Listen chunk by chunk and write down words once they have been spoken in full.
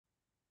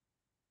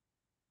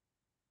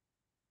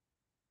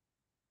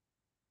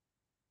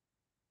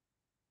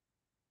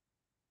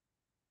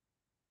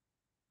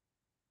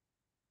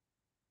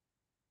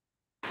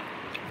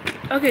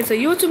Okay, so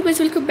YouTube guys,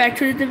 welcome back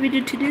to the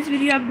video. Today's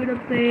video I'm gonna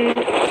play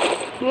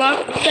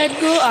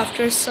BlockmanGo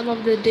after some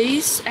of the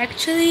days.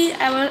 Actually,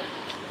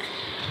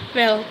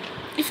 well,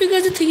 if you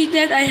guys are thinking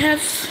that I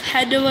have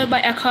handed over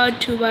my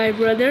account to my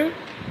brother,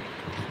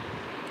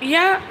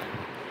 yeah,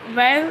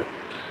 well,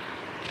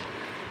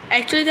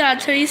 actually the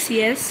answer is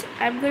yes.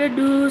 I'm gonna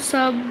do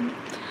some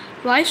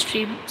live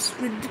streams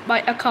with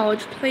my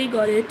account, playing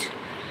on it.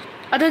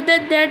 Other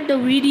than that, the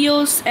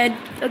videos and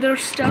other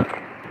stuff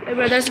my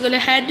brother's gonna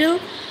handle,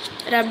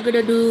 and I'm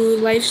gonna do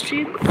live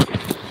stream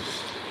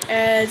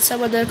and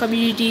some other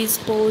communities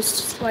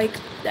posts like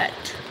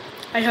that.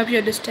 I hope you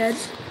understand.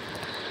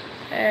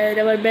 And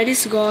our bed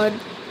is gone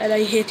and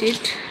I hate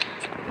it.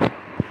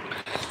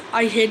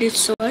 I hate it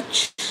so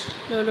much.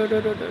 No.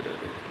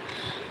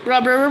 Bro.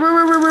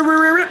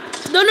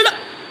 No.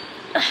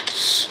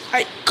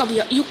 I come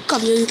here, you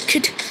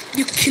kid.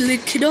 You kill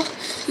it, kiddo.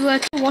 You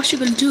like, what you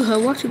gonna do, huh?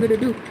 What you gonna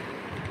do?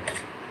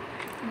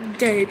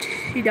 Dead.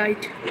 He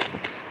died.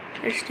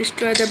 Let's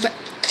destroy the bed.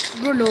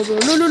 Bro, no. Bro.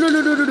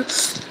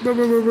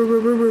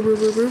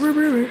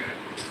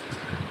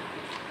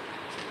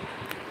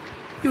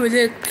 You was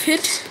a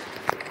kid.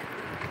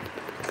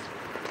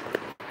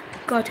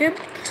 Got him.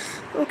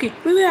 Okay,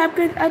 wait,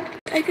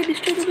 I can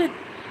destroy the bed.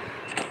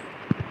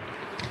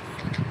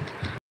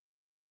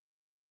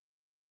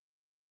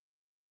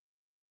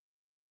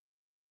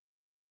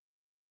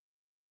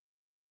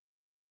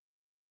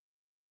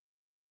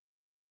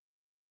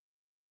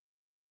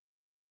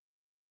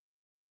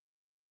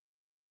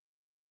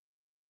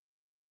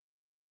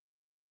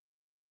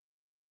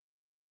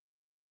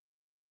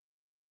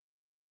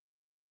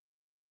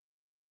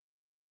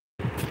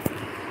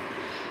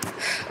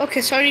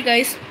 Okay, sorry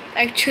guys.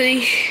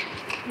 Actually,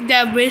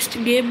 that waste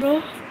game,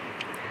 bro.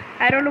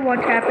 I don't know what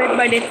happened.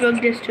 My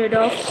network just turned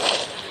off,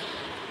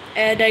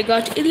 and I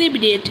got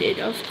eliminated,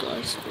 of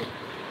course.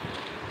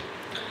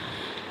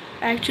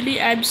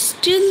 Actually, I'm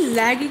still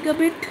lagging a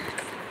bit.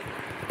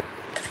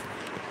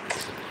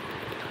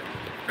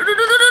 No.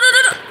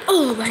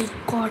 Oh my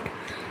god.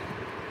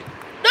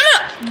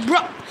 No, bro.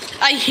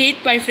 I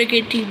hate my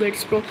freaking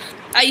teammates, bro.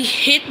 I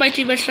hate my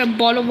teammates from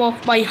bottom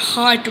of my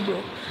heart,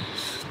 bro.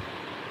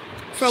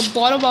 From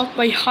bottom of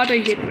my heart, I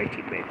hate my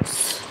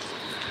teammates.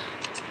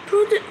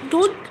 Bro,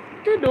 don't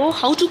they know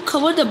how to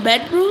cover the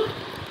bed, bro?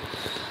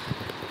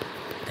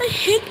 I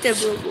hate them,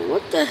 bro.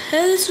 What the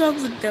hell is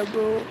wrong with them,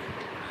 bro?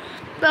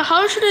 Now,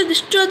 how should I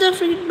destroy the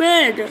freaking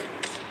bed?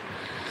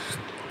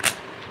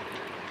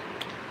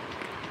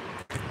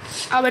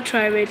 I'ma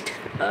try it,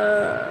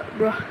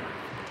 bro.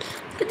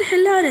 Get the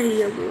hell out of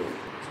here, bro.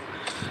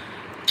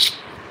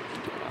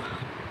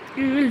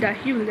 You will die.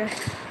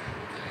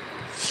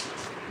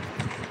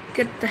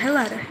 Get the hell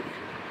out of here.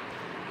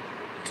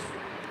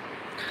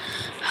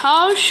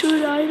 How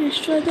should I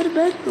destroy the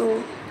bed,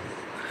 bro?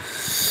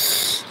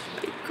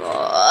 My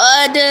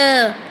god.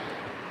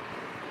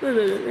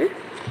 Wait.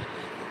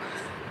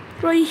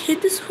 Bro, I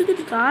hit this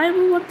freaking guy,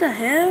 bro. What the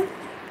hell?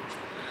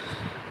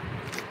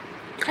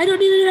 I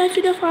don't even have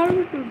enough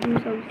armor to do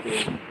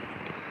something.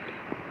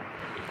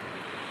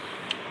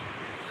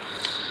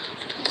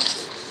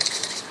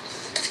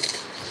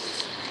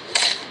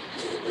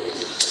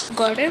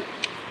 Got him.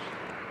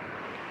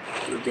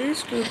 Do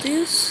this.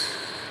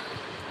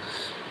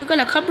 You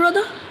gonna come,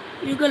 brother?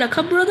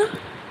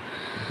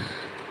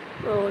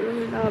 Oh,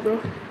 nah, bro.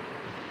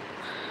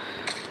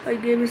 My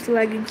game is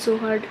lagging so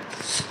hard.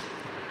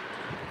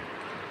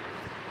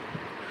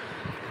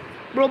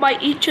 Bro, my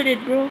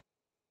internet, bro.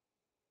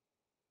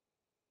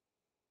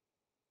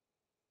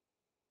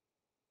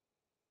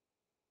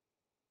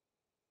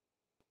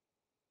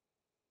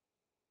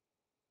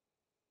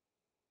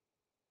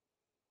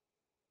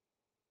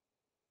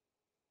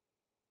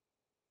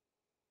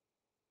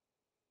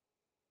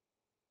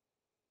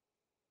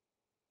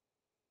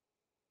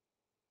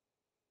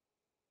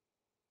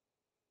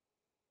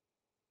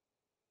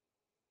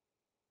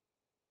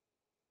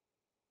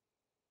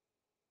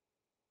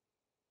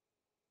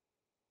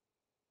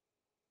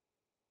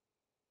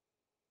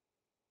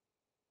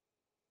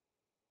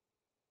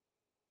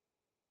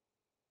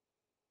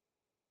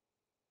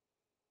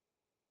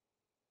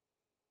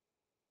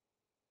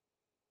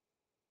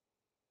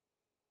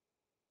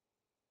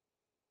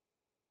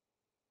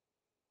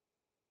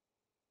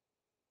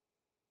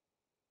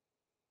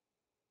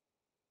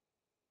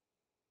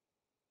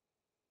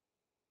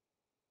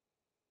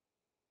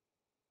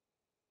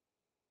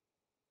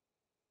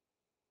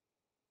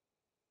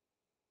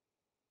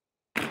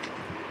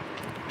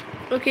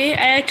 Okay,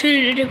 I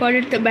actually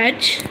recorded the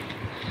match.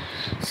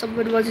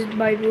 Someone was in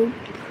my room.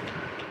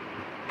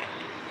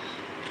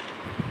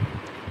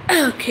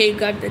 Okay,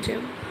 got the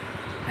gem.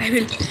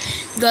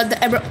 Got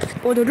the emerald.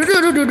 Oh no.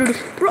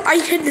 Bro, I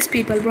hate these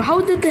people, bro.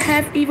 How did they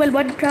have even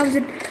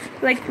 1,000,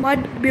 like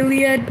 1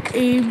 billion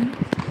aim?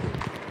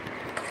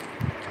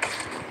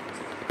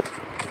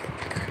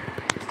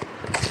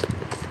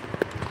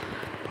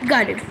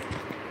 Got him.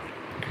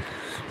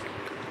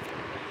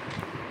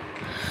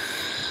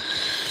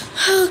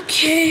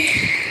 Okay.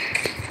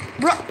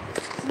 Bro,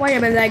 why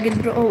am I lagging,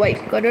 bro? Oh my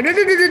god.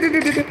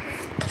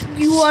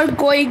 You are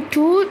going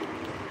to.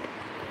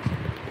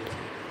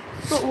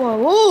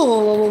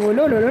 Whoa,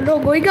 no,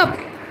 going up.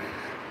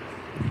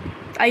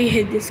 I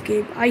hate this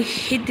game. I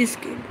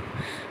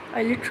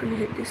literally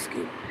hate this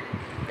game.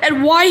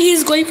 And why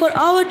he's going for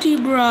our team,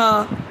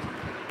 bruh?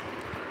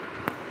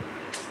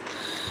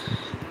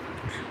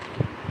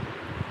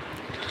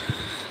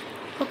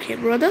 Okay,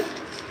 brother.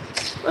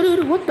 Oh,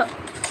 dude, what the?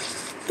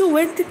 Dude,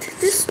 where did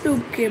this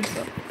noob came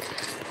from?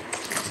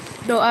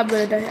 No, I'm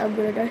gonna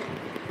die.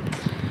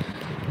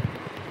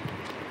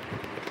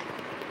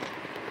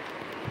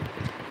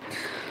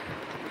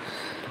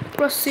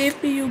 Bro,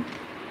 save me, you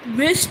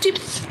missed him.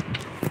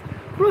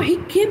 Bro, he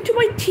came to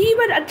my team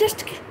and I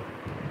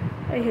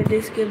hate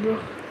this game, bro.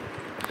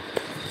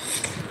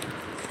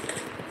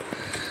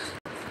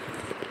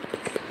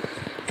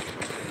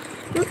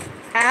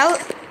 I'll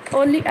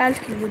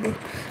kill you, bro.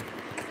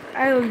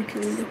 I'll only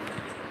kill you.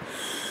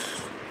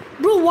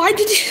 Bro, why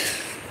did he...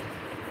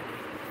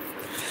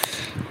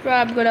 Bro,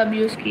 I'm gonna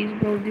abuse keys,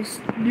 bro. This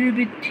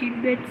newbie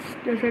teammates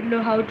doesn't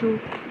know how to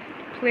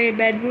play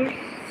bedwars,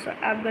 so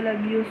I'm gonna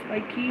abuse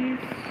my keys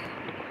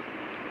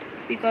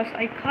because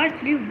I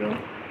can't leave, bro.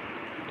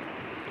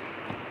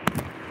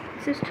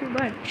 This is too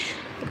much.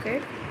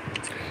 Okay,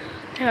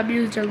 I have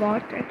abused a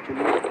lot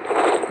actually.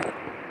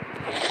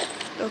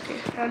 Okay,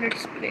 now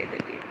let's play the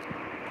game.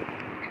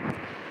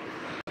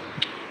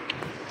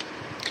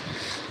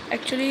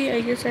 Actually,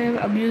 I guess I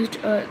have abused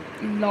a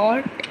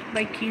lot.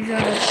 My keys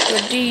are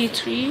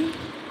 23.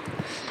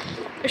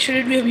 I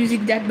shouldn't be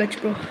abusing that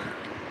much, bro.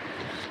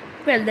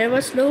 Well, there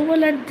was no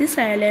one on this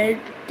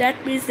island.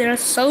 That means there are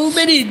so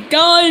many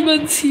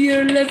diamonds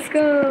here. Let's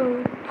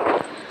go.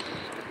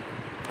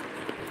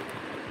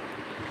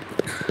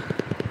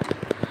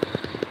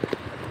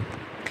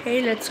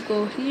 Okay, let's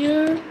go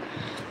here.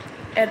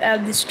 And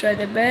I'll destroy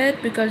the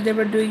bed because they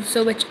were doing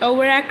so much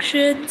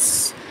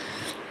overactions.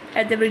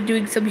 And they were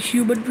doing some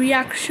human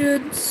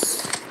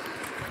reactions.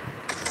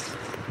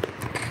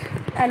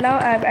 And now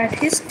I'm at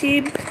his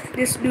team,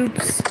 this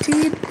noob's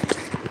team.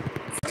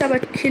 First I'm gonna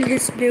kill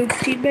his noob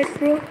teammate,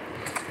 bro.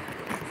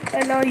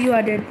 And now you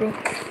are dead, bro.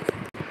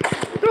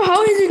 Bro,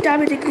 how is he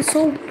damaging me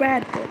so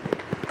bad, bro?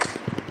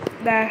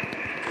 Nah.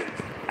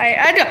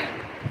 I know.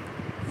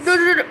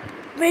 No.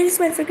 Where is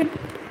my freaking...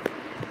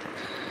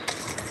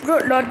 Bro,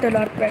 not the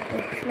knockback,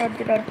 bro. Not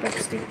the knockback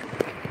stick.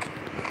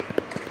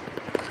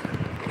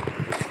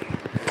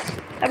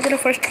 I'm gonna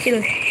first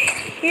kill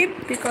him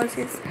because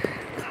he's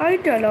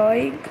kinda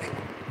annoying.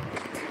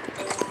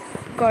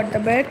 Got the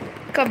bed.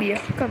 Come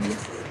here.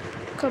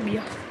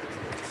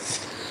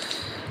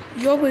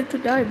 You're going to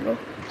die, bro.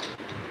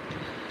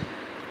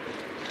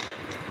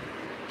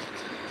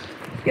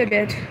 You're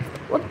dead.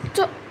 What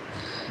the?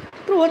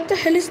 Bro, what the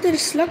hell is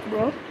this luck,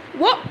 bro?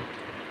 What?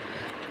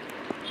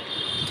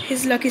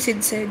 His luck is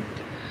insane.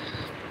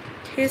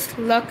 His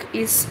luck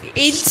is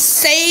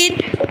insane.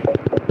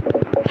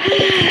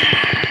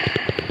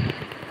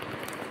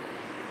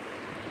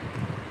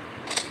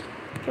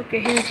 Okay,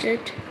 he's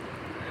dead.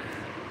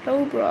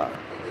 No, bro.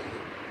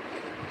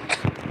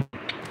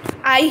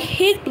 I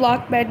hate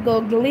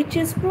BlockmanGo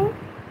glitches, bro.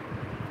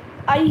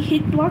 I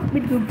hate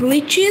BlockmanGo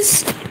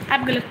glitches.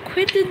 I'm gonna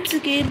quit this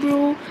game,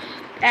 bro.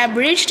 I'm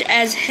rich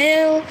as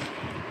hell.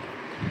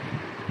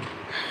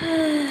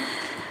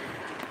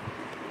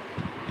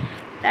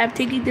 I'm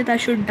thinking that I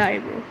should die,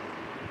 bro.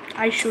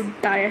 I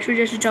should die. I should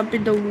just jump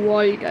in the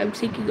void. I'm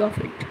thinking of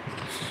it.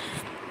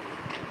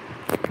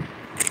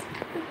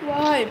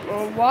 Why,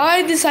 bro?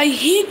 Why this? I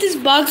hate these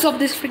bugs of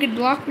this freaking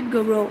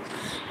BlockmanGo, bro.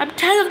 I'm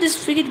tired of these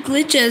freaking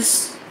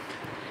glitches.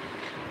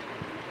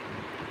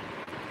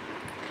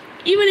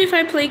 Even if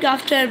I'm playing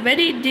after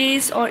many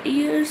days or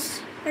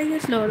years, I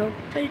guess no,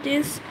 many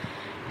days,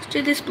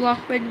 still this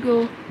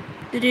BlockmanGo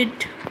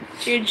didn't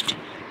change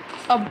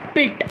a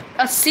bit,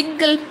 a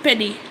single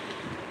penny.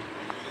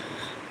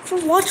 For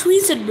what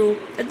reason, bro?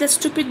 And the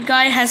stupid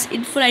guy has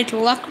infinite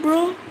luck,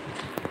 bro.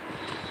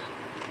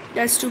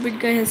 That stupid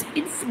guy has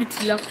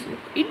infinite luck, bro.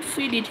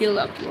 Infinity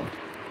luck, bro.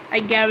 I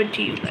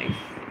guarantee you guys.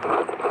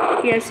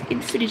 He has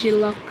infinity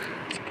luck.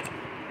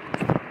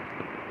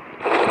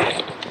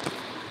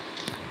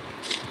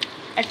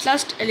 At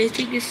last,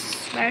 anything is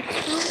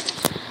maxed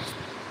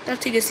out.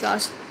 Nothing is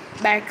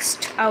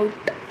maxed out.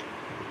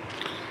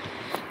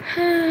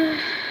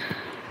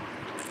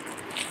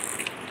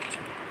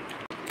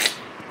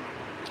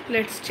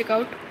 Let's check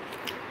out.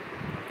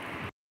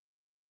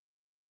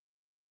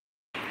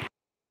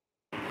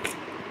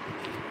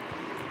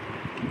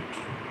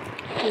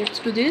 Let's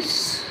do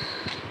this.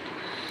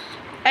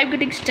 I'm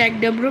getting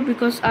stacked up, bro,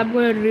 because I'm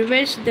gonna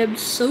revenge them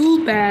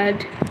so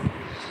bad.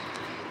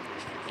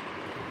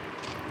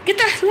 Get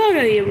the hell out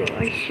of here, bro.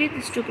 I hate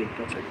these stupid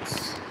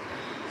puppets.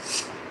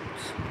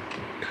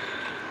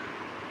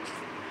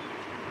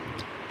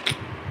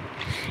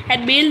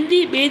 And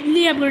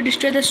mainly I'm gonna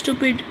destroy the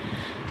stupid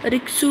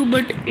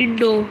Rixubert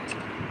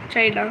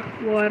Indo-China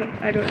war.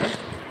 I don't know.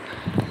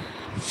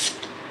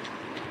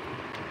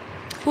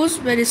 Whose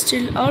bed is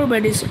still? Our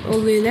bed is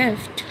only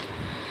left.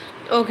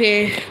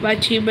 Okay, my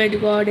teammate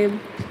got him.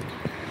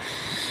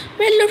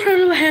 Well, no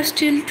problem. I have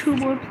still 2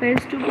 more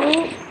players to go,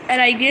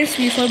 and I guess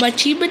before my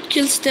teammate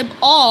kills them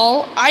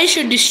all, I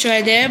should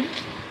destroy them.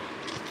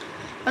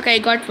 Okay, I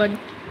got one.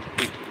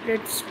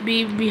 Let's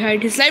be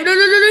behind his life. No,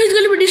 no, no, no! He's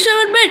gonna be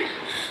destroyed, man.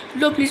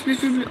 No, please, please,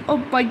 please, please. Oh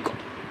my god.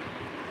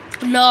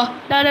 No,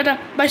 no, no, no.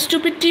 My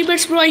stupid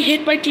teammates, bro. I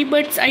hate my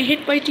teammates. I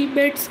hate my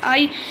teammates.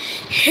 I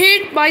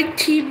hate my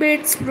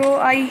teammates, bro.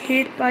 I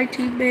hate my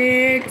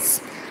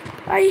teammates.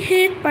 I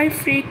hate my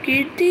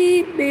freaking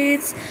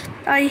teammates.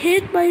 I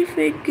hate my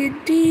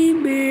freaking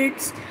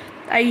teammates.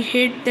 I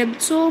hate them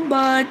so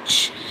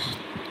much.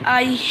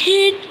 I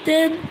hate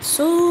them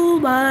so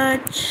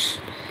much.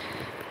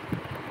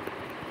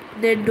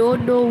 They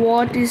don't know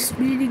what is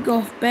meaning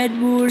of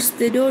bedwars.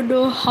 They don't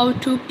know how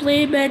to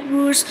play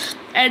bedwars.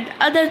 And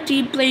other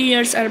team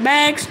players are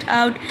maxed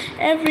out.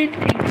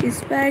 Everything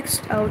is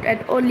maxed out,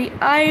 and only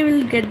I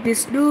will get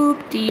this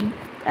noob team.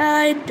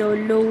 I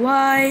don't know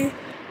why.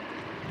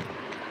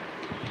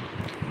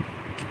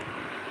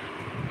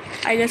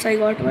 I guess I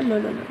got one. No,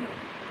 no, no.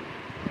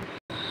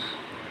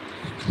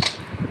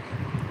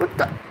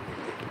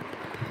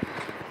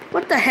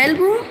 What the hell,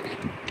 bro?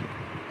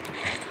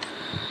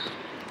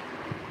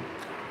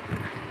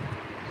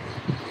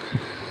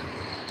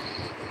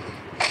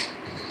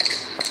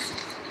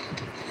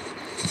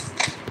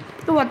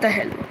 What the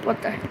hell?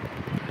 What the hell?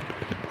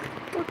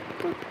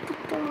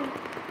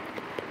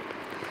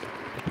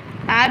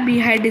 I'm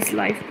behind his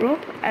life, bro.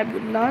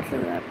 I'm not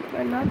gonna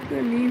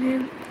leave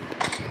him.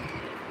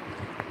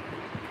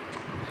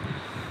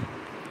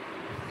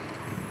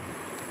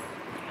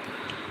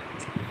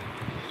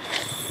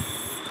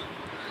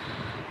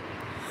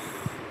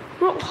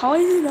 Bro, how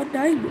is he not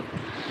dying, bro?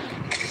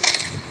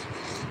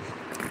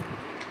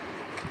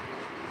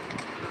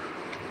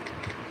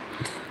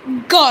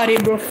 Got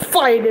it, bro.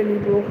 Finally,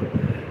 bro.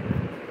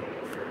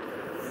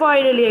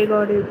 Finally, I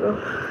got it, bro.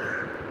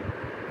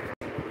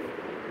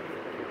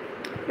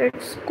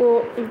 Let's go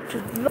into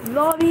the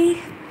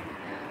lobby.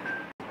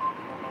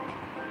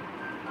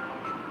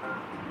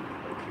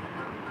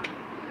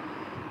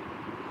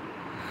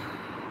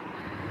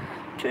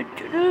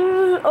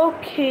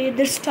 Okay,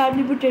 this time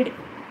limited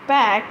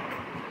pack.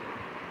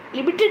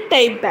 Limited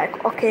time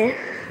pack, okay.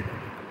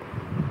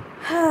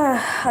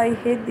 I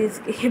hate this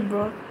game,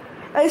 bro.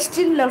 I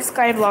still love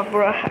Skyblock,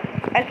 bro.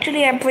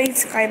 Actually, I'm playing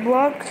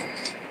Skyblock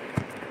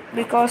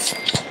because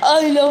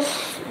I love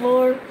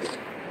more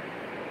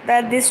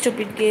than this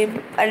stupid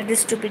game and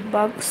this stupid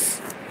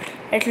bugs.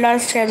 At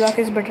last, Skyblock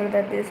is better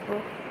than this,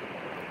 bro.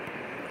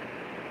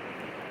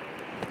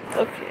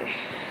 Okay.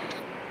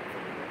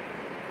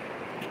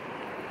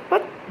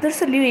 What?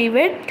 There's a new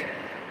event?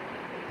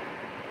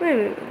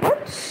 Wait,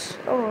 what?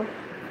 Oh.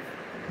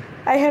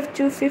 I have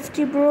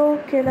 250, bro.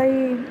 Can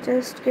I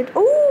just get...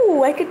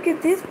 Oh, I can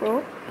get this,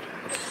 bro.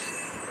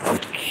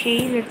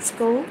 Okay, let's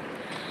go.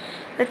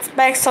 Let's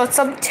max out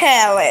some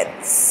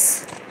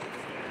talents.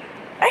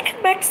 I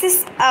can max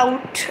this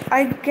out,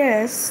 I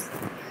guess.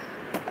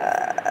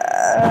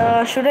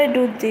 Should I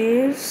do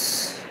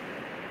this?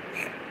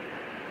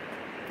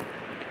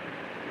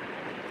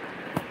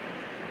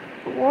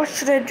 What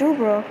should I do,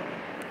 bro?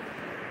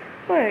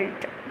 Wait,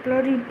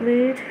 bloody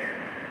blade.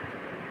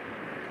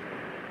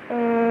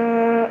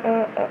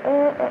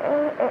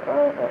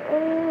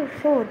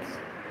 Swords.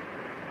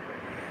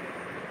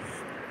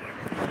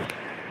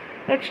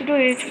 Let's do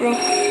it, bro.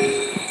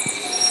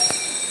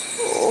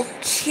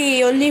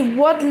 Okay, only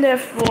one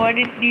left, bro, and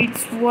it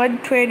needs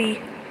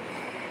 120.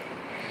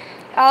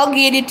 I'll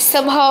get it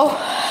somehow.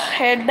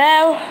 And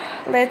now,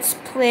 let's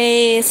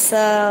play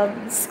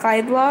some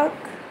Skyblock.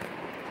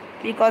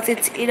 Because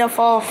it's enough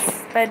of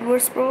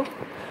bedwars, bro.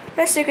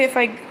 Let's check if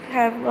I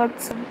have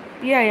got some.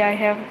 Yeah, I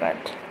have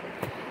got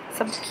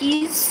some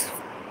keys.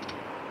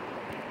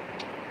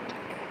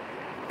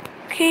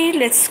 Okay,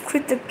 let's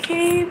quit the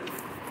game.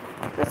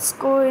 Let's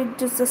go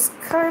into the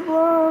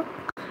Skyblock.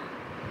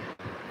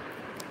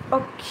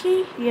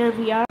 Okay, here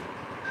we are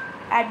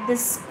at the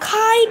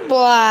Skyblock.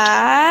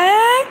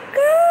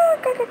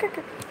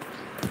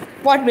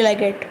 What will I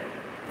get?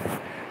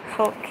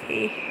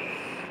 Okay.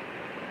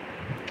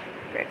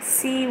 Let's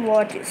see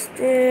what is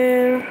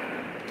there.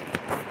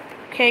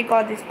 Okay,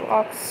 got these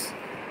blocks.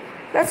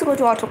 Let's go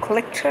to auto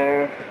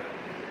collector.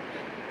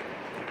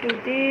 Do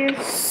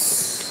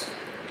this.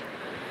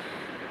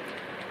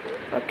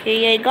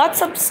 Okay, I got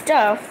some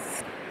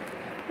stuff.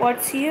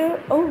 What's here?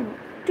 Oh,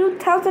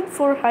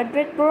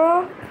 2,400,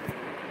 bro.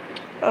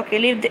 Okay,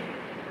 leave the...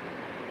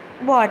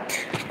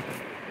 What?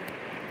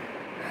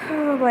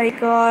 Oh my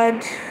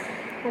god.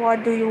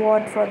 What do you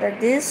want for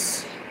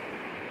this?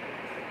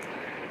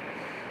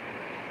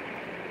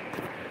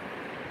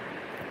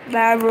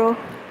 Nah, bro.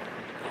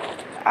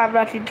 I'm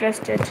not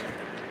interested.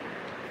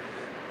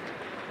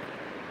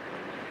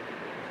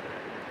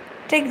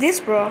 Take this,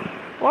 bro.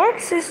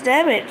 What's this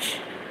damage?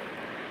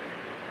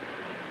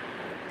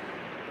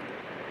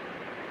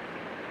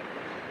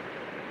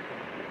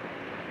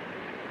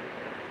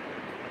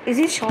 Is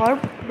he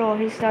sharp? No,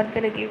 he's not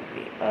gonna give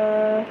me.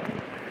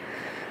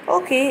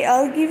 Okay,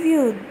 I'll give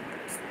you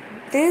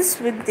this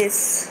with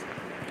this.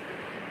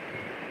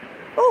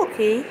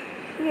 Okay,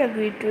 he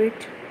agreed to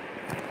it.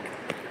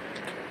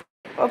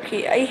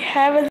 Okay, I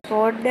have a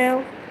sword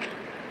now.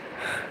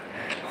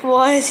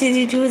 Why did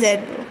he do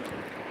that, bro?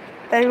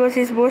 That was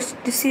his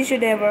worst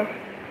decision ever.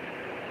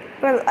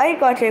 Well, I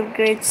got a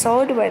great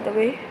sword, by the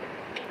way.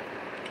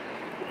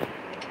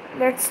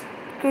 Let's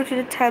go to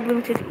the time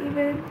limited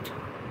event.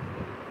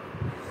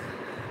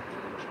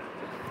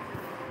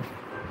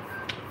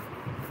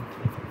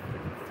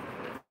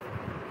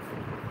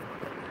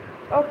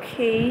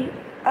 Okay,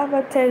 I'm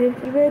at time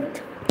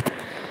event.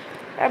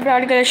 I'm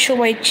not gonna show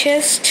my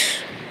chest.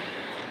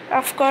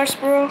 Of course,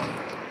 bro.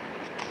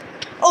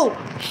 Oh,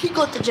 he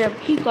got the gem.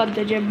 He got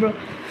the gem, bro.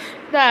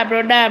 Nah,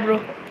 bro. Nah,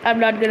 bro. I'm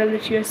not gonna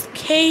let you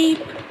escape.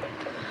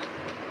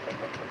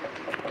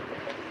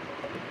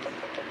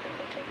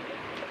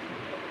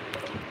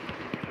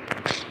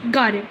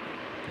 Got him.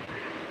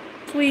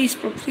 Please,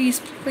 bro.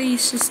 Please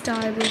just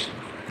die, bro.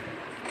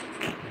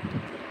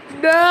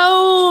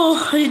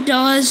 No, he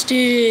dodged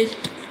it.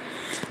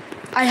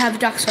 I have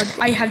duck sword.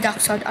 I have duck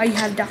sword. I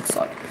have duck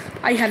sword.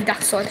 I have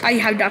duck sword. I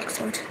have duck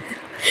sword.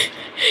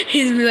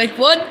 He's like,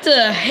 what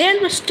the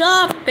hell?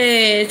 Stop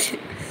it.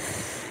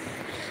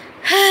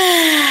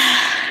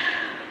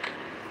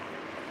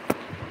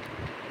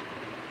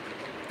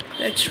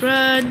 Let's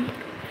run.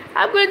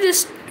 I'm gonna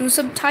just do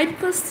some time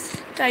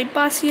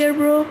pass here,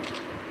 bro.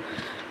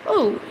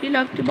 Oh, he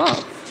knocked him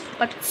off.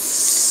 But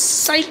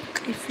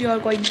psych, if you are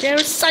going there,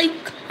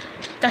 psych.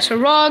 That's a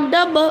wrong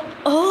number.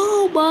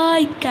 Oh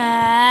my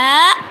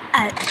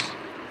god.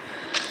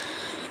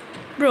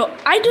 Bro,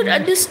 I don't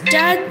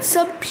understand.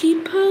 Some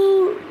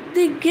people,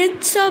 they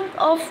get some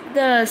of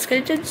the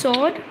skeleton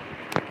sword.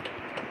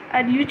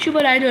 And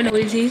YouTuber, I don't know,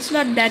 he's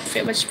not that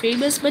famous,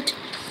 but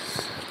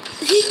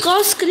he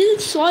got skeleton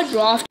sword,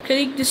 bro, after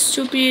killing this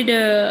stupid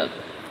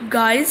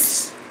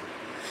guys.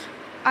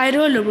 I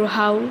don't know, bro,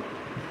 how.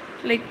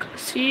 Like,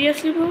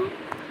 seriously, bro?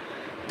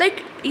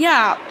 Like,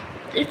 yeah,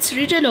 it's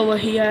written over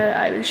here.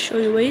 I will show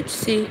you. Wait,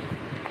 see.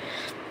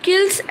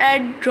 Kills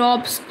and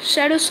drops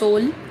Shadow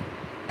Soul.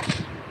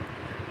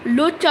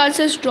 Low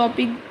chances to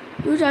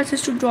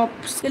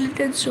drop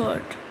skeleton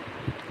sword.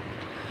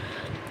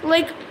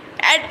 Like,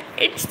 and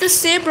it's the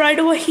same right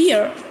over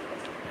here.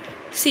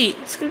 See,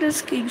 skeleton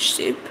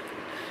kingship.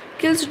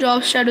 Kills,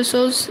 drops Shadow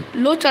Souls.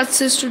 Low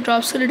chances to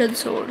drop skeleton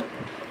sword.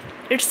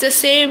 It's the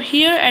same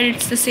here and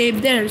it's the same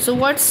there. So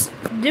what's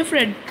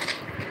different?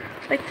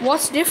 Like,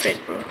 what's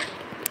different, bro?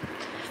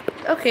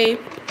 Okay,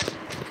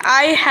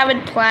 I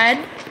haven't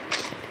planned.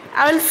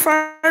 I will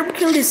farm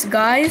kill these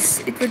guys.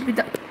 It would be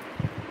the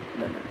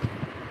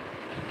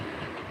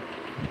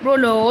bro.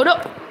 No,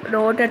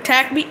 don't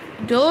attack me.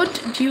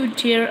 Don't you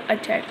dare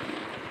attack me.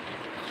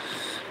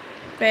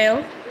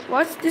 Well,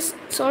 what's this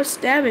source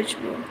damage,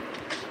 bro?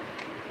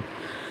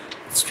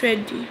 It's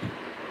 20.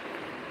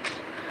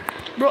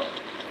 Bro,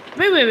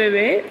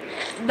 wait.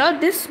 Not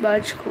this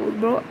much cool,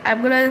 bro.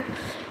 I'm gonna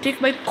take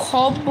my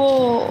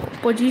combo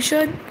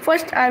position.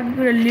 First, I'm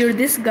gonna lure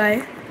this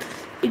guy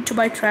into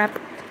my trap.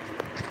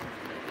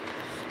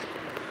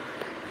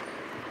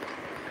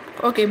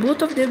 Okay,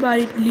 both of them are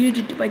lured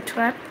into my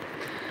trap.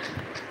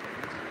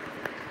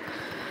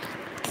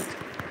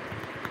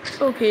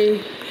 Okay,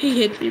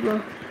 he hit me,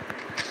 bro.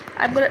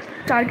 I'm gonna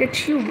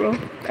target you, bro.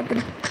 I'm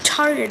gonna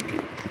target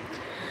you.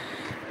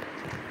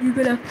 You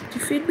gonna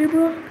defeat me,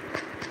 bro?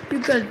 You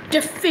gonna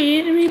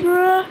defeat me,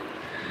 bro?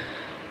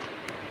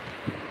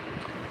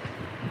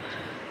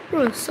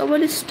 Bro,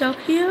 someone is stuck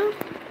here.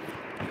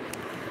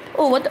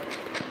 Oh, what the?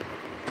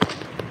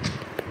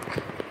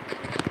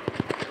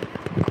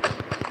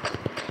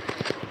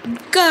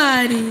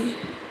 Got it.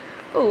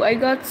 Oh, I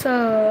got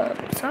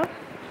some.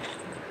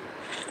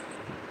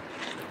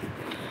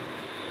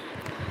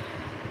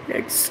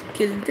 Let's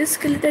kill this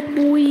skeleton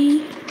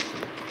boy.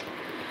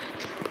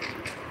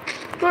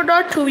 Bro,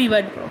 not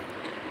 2v1, bro.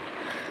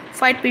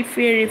 Fight me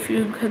fair if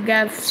you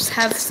have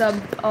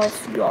some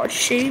of your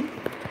shame.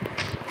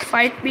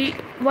 Fight me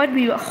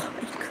 1v1.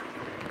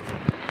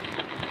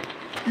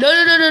 No.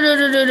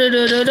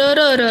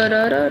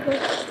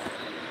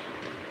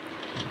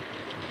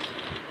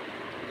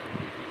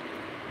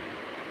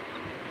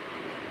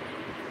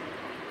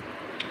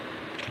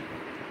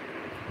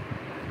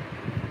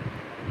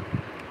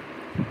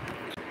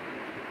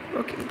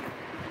 Okay.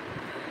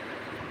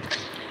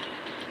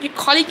 You're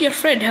calling your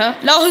friend, huh?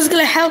 Now who's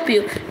gonna help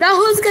you?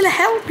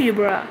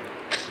 Bruh?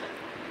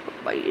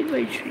 My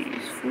inventory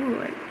is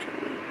full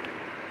actually.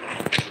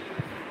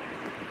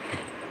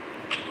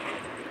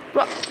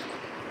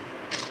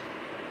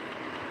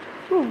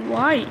 Bro,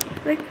 why?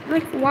 Like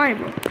why,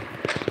 bro?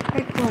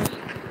 Like why?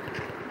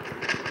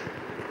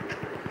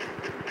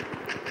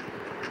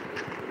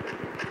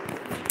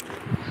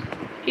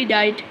 He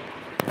died.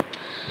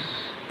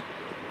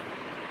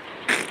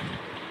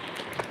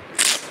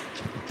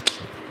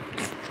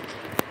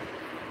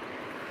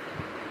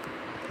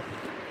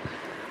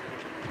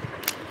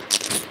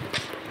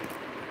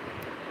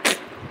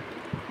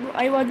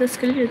 I want the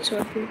skeleton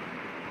sword, bro.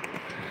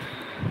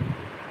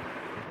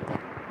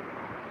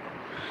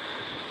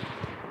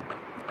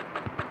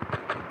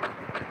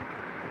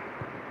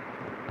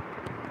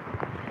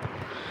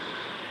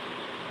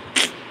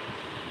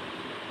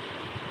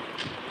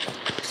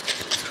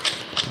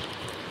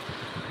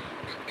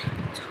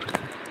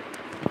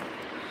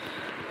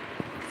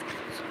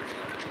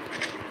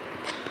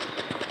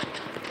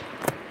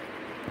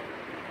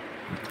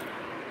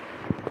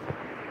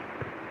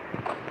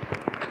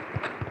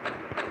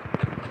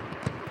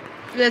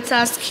 Let's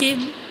ask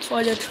him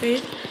for the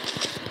trade.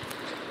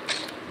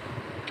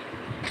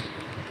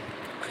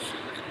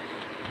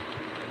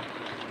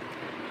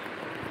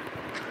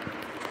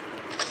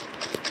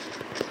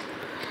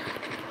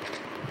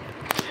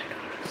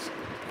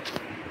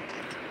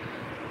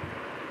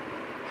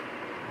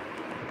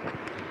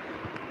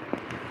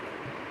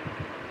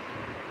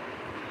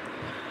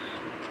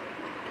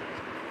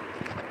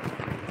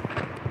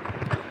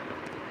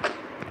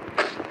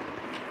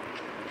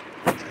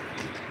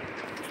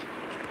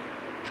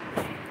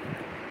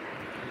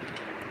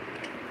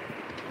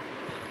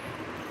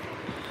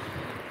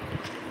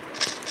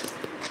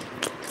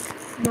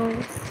 No.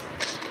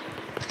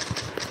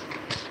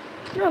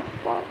 No,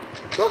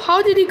 bro,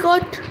 how did he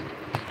got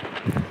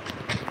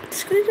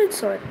skeleton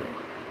sword, bro?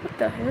 What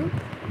the hell?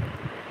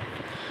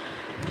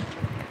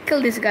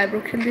 Kill this guy,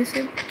 bro. Kill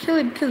him. Kill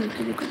him.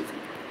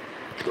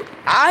 Bro,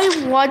 I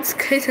want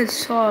skeleton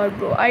sword,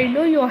 bro. I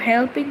know you're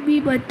helping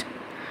me, but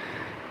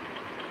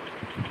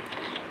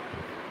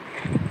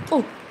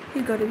oh,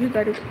 you got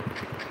him.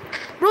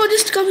 Bro,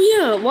 just come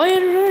here. Why are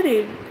you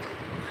running?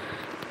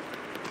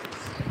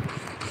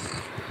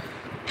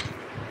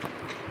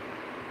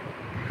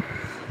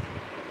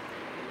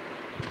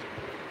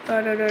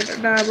 No,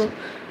 bro.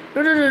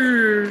 No.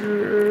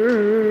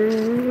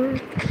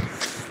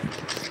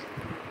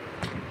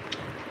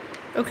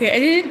 Okay, I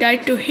didn't die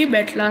to him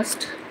at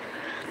last,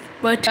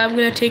 but I'm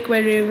gonna take my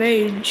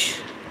revenge.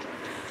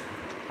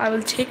 I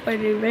will take my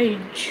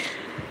revenge.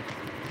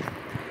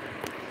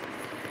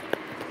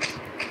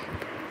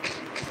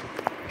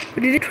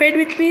 You didn't trade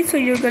with me, so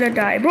you're gonna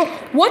die, bro.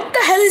 What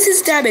the hell is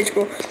his damage,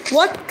 bro?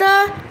 What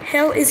the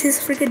hell is his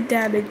freaking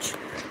damage?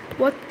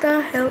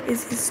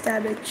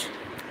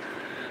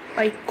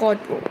 My god,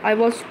 bro. I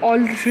was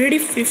already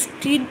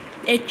 15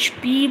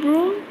 HP,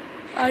 bro.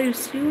 Are you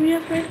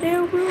serious right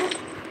now, bro?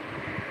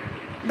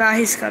 Nah,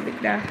 he's coming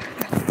now.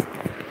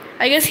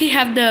 I guess he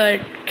have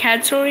the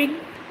cancering.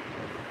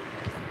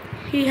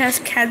 He has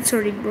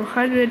cancering, bro.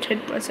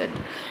 110%.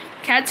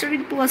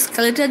 Cancering plus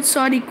skeleton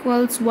sword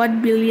equals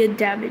 1 billion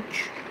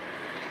damage.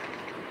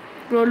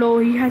 Bro, no,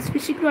 he has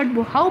fishing rod,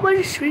 bro. How much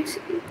is rich?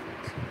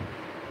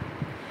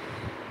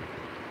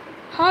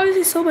 How is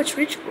he so much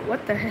rich, bro?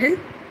 What the hell?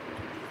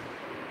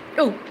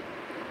 Oh.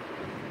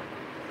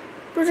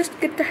 Bro, just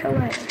get the hell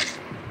out of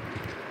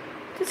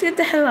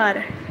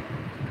here.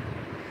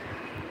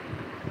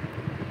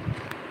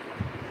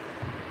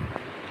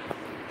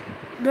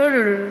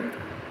 No.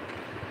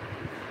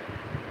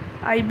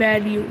 I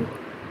ban you.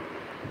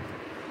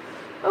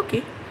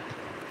 Okay.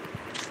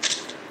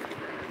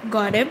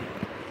 Got him.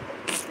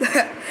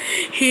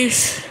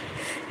 He's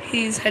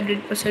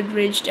 100%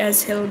 raged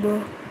as hell,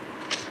 bro.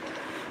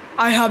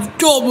 I have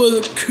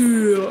double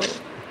kill.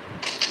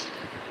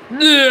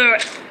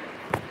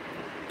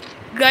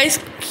 Guys,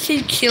 can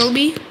you kill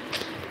me?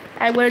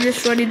 I'm gonna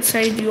just run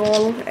inside you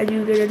all and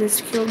you're gonna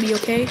just kill me,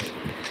 okay?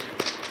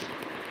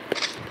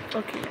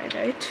 Okay, I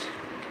died.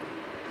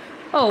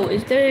 Oh,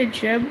 is there a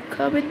gem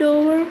coming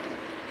over?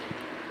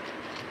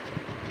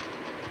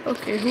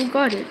 Okay, who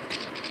got it?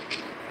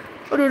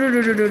 Oh, no.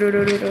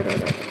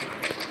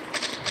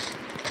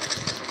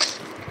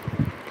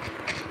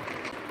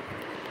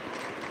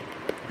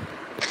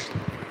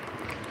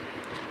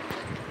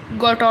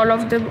 Got all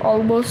of them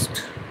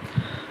almost.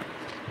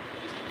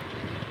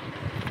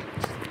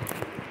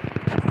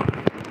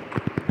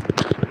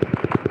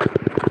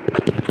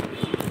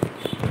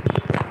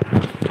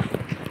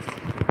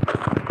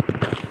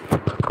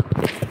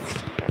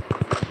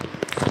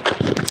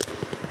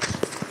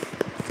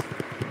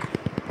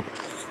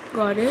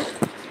 Got it.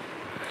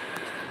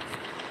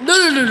 No.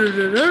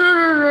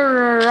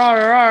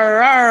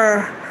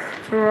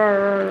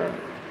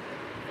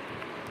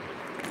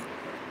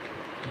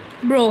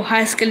 Bro,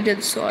 high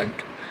skeleton sword.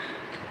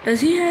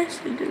 Does he have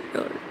skeleton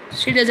sword?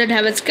 She doesn't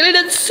have a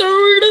skeleton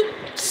sword.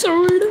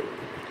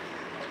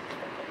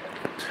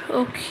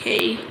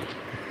 Okay.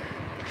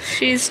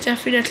 She's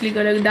definitely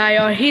gonna die,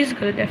 or he's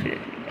gonna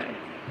definitely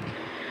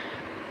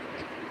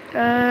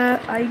die.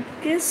 I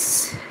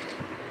guess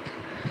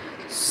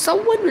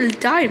someone will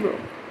die, bro.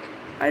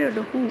 I don't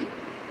know who.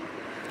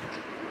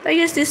 I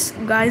guess this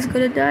guy's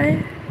gonna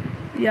die.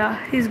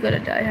 Yeah, he's gonna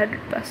die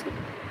 100%.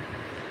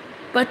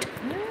 But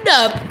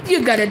no,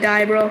 you're gonna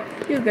die, bro.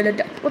 You're gonna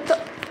die. What the?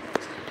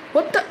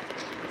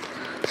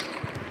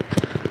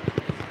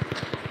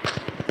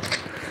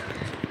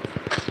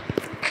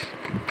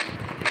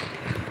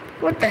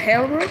 What the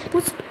hell, bro?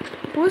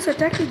 Who's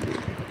attacking me?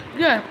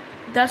 Yeah,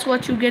 that's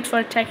what you get for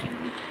attacking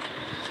me.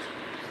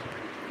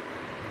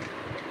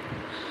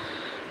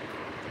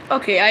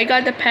 Okay, I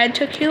got the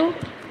panther kill.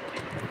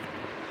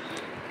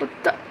 What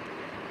the?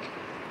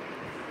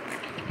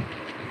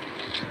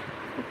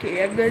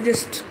 Okay, I'm gonna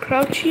just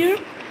crouch here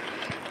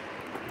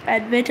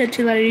and wait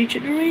until I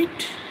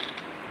regenerate.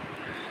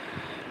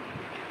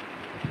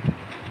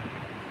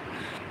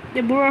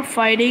 The more are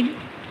fighting.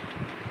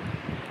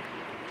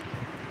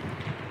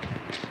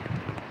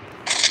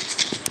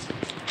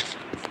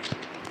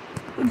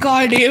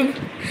 Got him.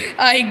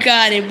 I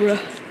got him, bro.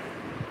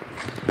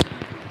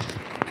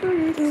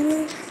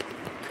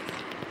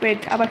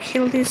 Wait, I'ma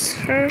kill this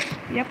her.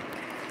 Yep,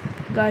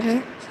 got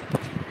her.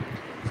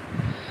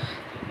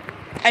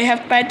 I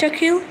have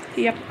pentakill.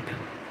 Yep.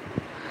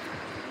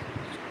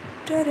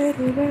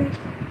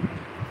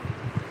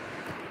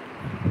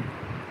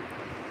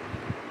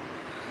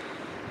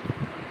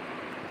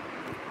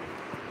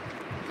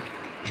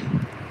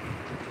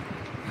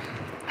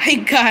 I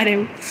got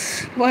him.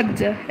 What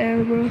the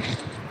hell, bro?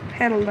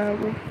 Hell no,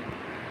 bro.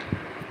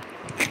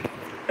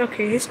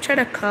 Okay, he's trying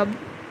to come.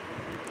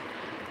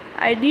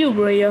 I knew,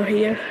 bro, you're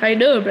here. I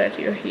know that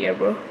you're here,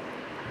 bro.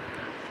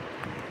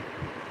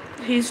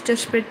 He's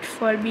desperate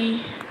for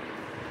me.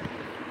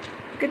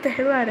 Get the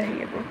hell out of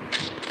here, bro.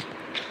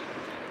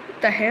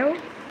 What the hell?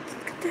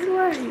 Get the hell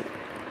out of here.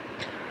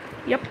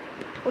 Yep.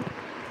 What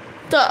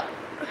the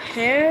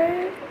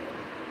hell?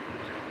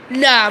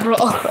 Nah, bro.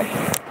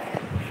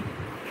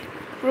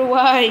 Bro,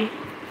 why?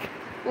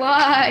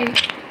 Why?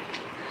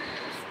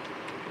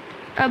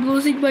 I'm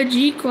losing my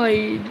G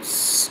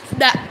coins.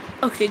 Nah.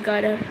 Okay,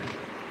 got her.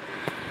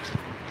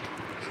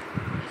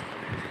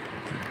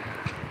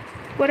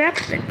 What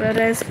happened,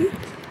 Brzezinski?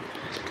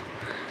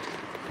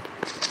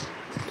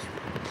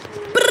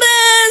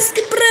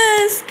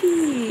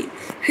 Brzezinski!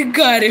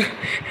 Got him.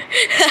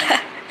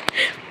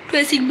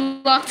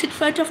 Placing blocks in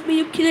front of me,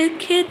 you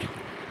kid.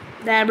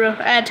 Nah, bro,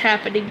 that's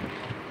happening.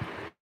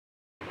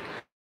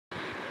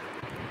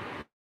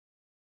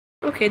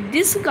 Okay,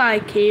 this guy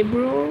came,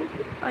 bro.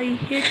 I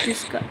hate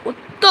this guy. What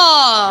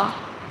the?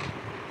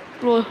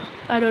 Bro,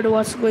 I don't know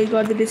what's going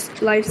on with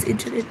this live's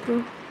internet,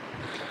 bro.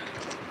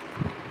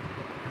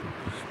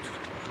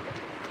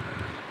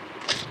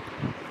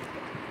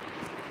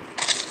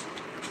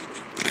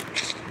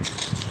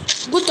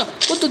 What the?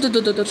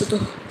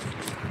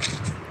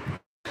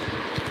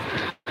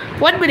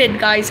 1 minute,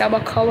 guys. I'ma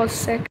call a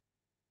sec.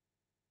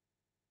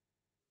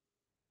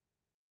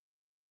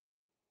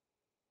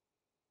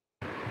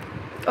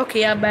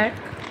 Okay, I'm back.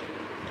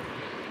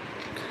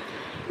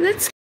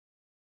 Let's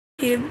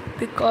kill him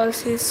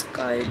because he's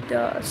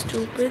kinda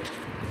stupid.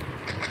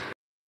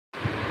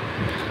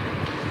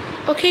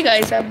 Okay,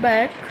 guys, I'm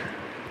back.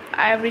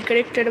 I have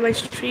reconnected my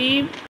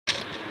stream.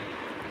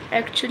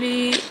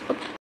 Actually,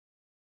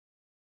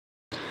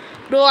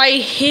 bro, I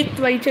hate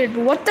my internet.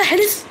 What the hell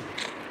is?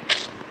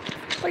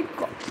 Oh my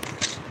god.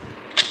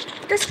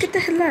 Just get the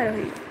hell out of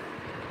here.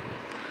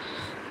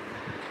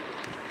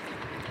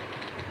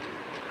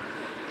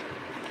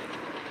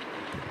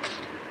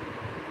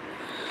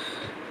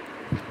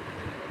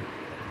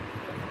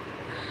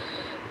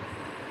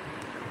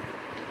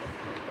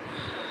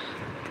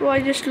 Bro, I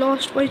just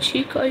lost my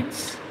cheat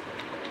coins.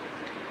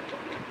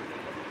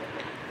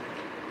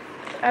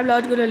 I'm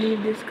not gonna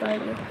leave this guy,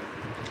 bro.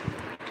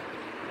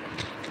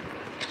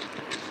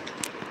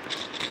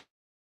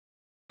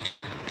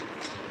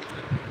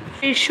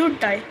 He should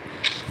die.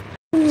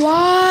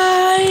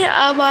 Why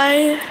am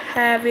I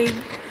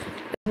having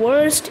the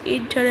worst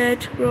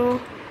internet,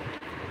 bro?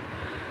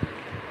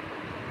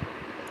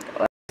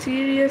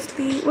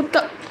 Seriously? What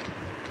the?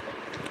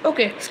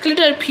 Okay,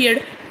 Skeletor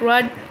appeared.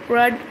 Run.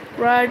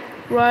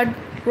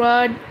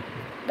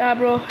 Nah,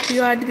 bro,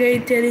 you aren't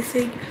getting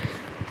anything.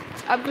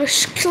 I'm gonna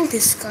kill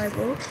this guy,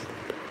 bro.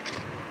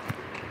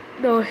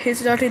 No,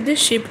 he's not in this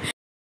ship.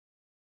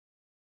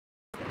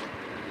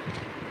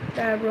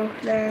 Nah, bro,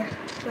 nah.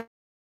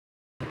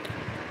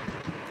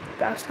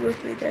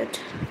 Absolutely dead.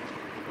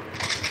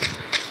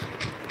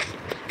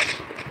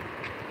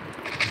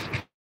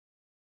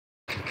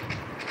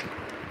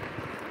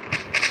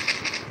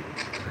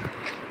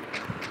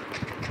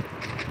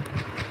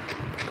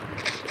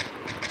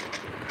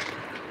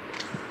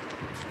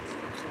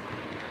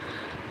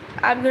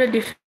 I'm gonna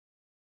defeat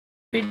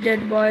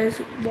that boss.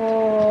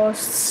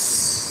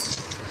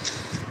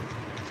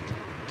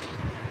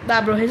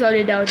 Nah, bro, he's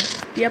already down.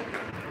 Yep.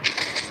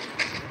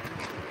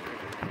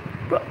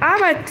 Bro,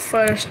 I'm at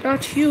first,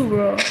 not you,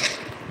 bro.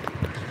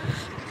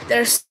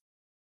 There's...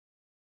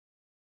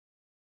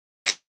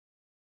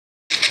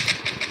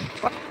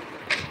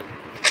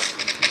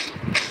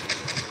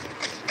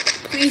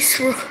 Please,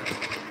 bro.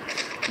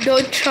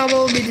 Don't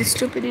trouble me, this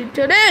stupid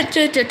internet.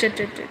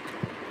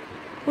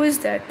 Who is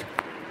that?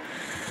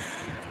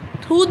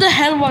 Who the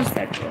hell was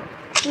that, bro?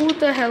 Who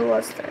the hell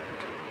was that?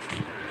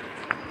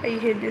 I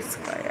hate this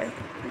guy.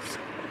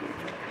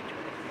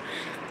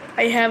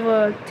 I have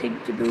a thing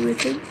to do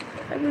with him.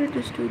 I'm gonna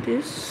just do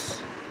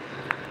this.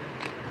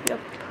 Yep.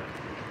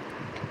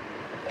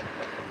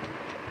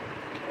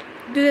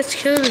 Dude, that's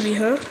killing me,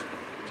 huh?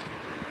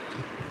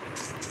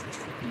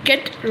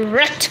 Get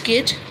wrecked,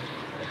 kid.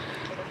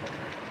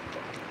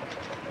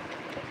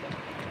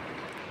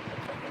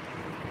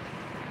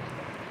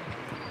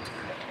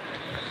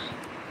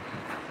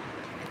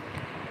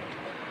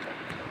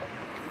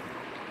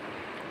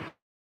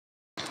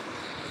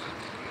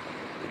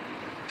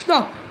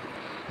 No.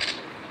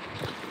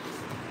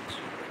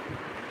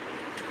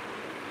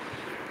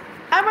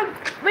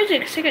 Wait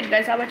a second,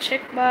 guys. I'm gonna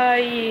check my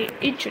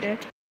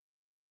internet.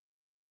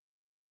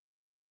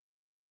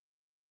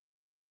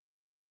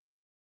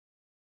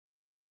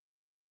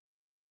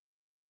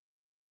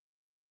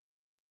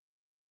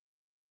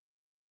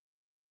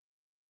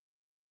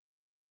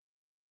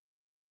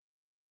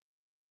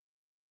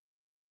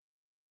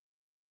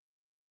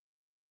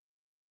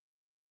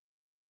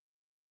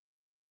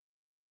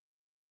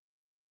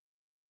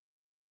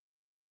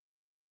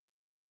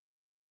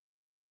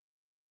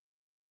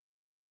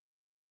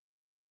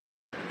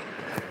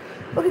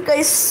 Okay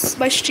guys,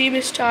 my stream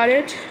is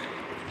started.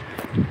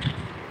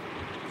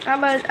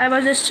 I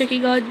was just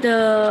checking out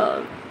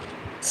the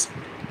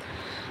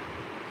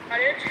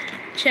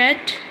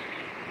chat.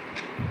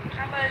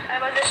 I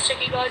was just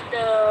checking out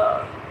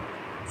the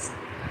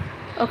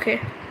okay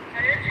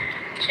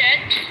chat.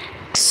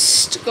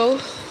 To go.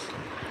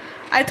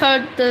 I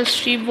thought the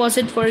stream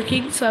wasn't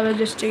working, so I was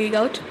just checking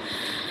out.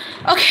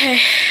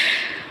 Okay.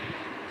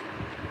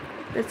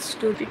 Let's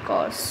do it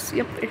because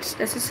yep, it's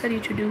necessary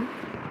to do.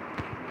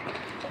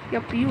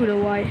 Yep, you know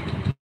why.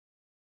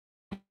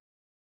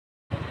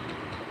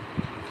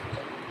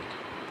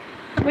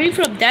 Away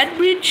from that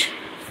bridge.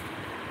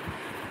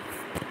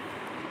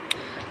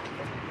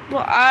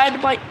 Well,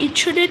 and my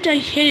internet, I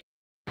hate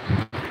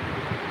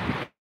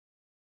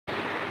it.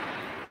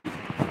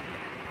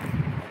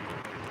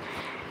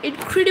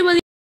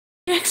 Incredibly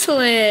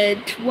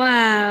excellent.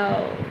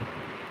 Wow.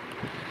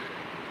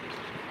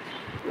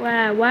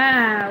 Wow,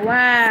 wow,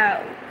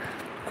 wow.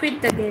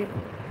 Quit the game.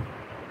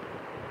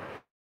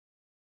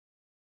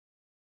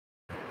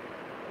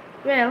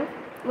 Well,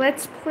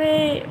 let's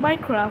play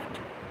Minecraft.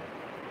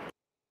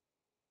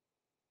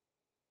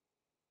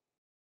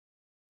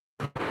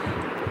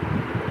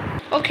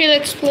 Okay,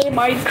 let's play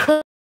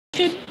Minecraft.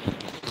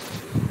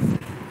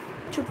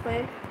 To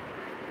play.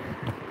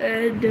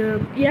 And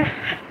yeah,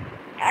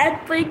 I'm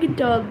playing it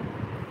on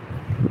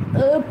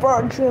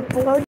project.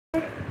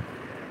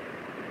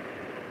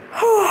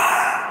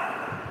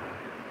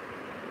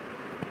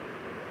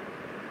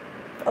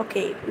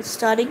 Okay, we're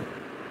starting.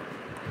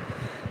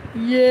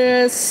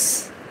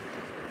 Yes.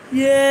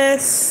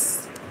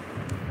 Yes.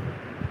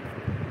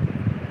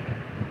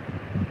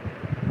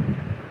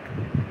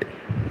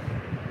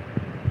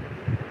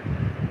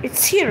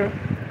 It's here.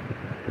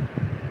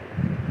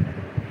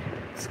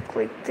 Let's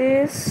click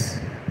this.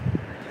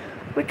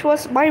 Which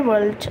was my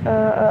world.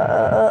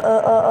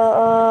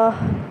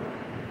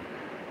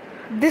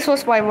 This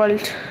was my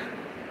world.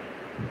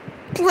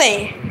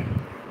 Play.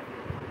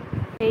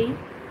 Okay.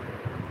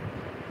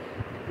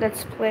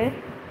 Let's play.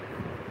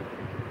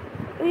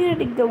 We're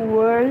in the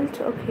world.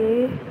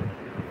 Okay.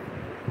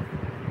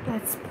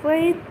 Let's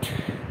play it.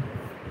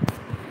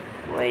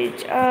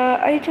 Wait,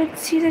 I didn't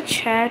see the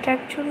chat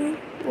actually.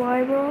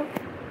 Why, bro?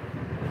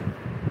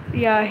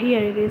 Yeah,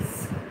 here it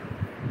is.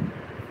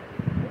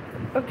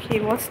 Okay,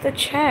 what's the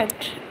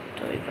chat?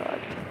 Oh my god.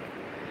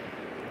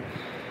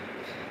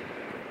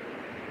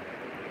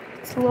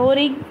 It's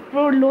loading.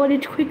 Bro, load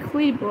it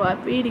quickly, bro.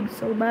 I'm waiting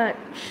so much.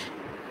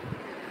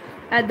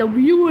 And the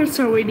viewers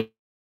are waiting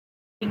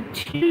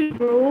too,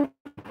 bro.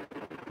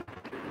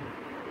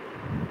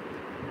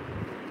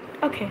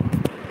 Okay.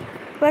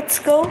 Let's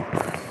go.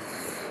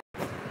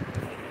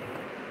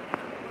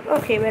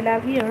 Okay, when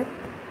I'm here.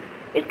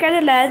 It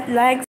kinda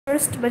lags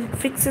first, but it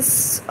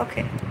fixes.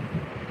 Okay.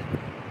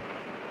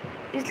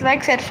 It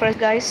lags at first,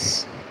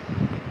 guys.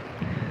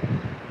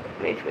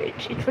 Wait,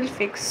 it will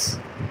fix.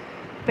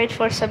 Wait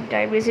for some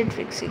time, is it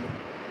fixing?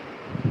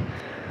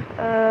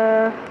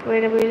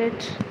 Wait a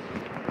minute.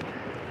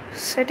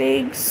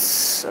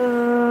 Settings,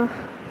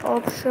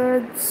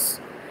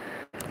 options,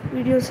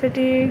 video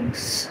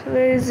settings.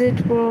 Where is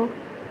it, bro?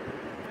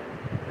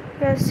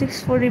 Yeah,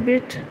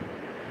 640-bit.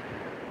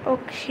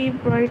 Okay,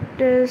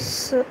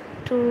 brightness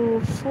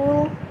to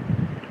full.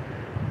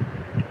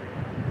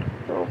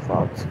 No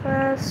bounce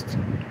fast.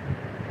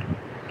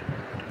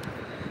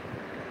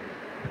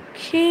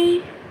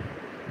 Okay.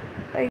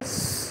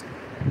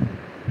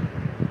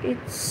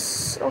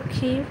 It's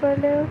okay for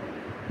now.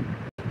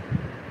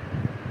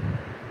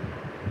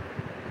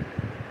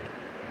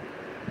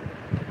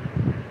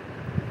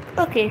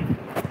 Okay.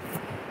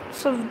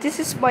 So this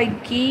is my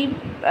game,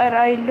 and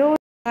I know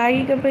it's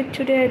lagging a bit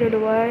today. I don't know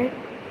why.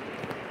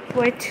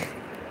 Wait.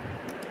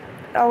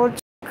 I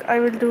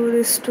will do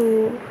this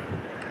to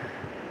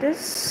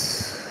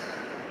this.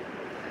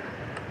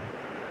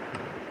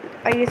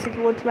 I guess it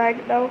won't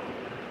lag now.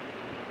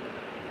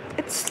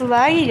 It's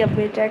lagging a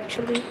bit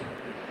actually.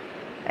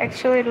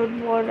 Actually, I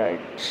don't want it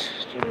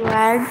to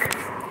lag.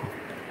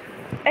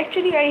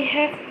 Actually, I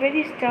have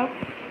many stuff.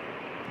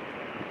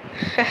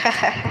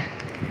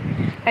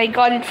 I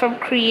got it from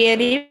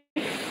creative.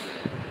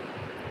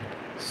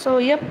 So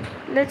yep,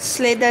 let's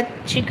slay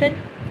that chicken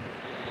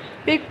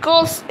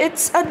because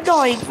it's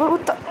annoying.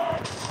 What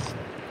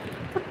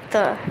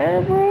the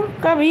hell, bro?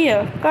 Come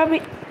here, come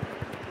here.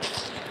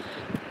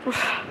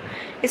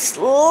 It's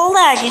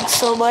lagging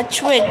so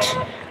much. Wait,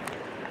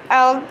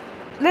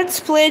 let's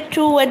play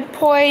to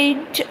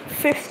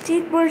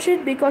 1.15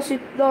 version because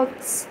it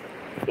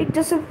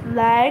doesn't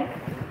lag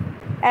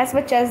as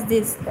much as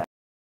this does.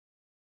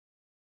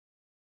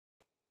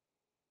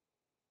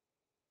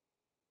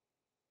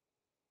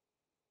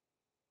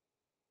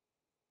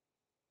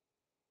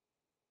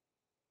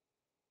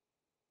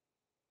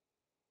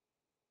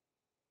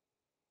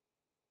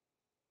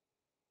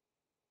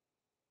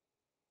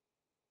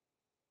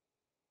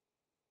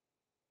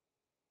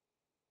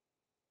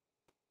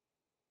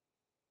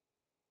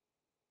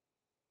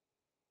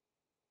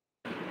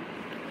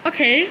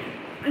 Okay,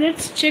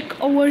 let's check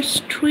our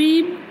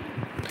stream.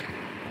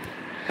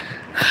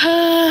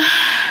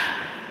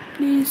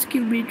 Please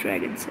give me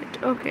dragon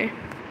set. Okay.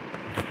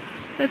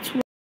 Let's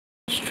watch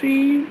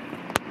stream.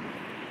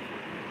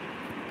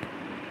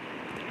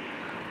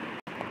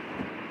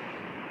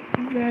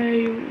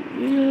 Very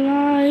real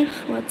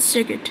life. 1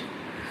 second.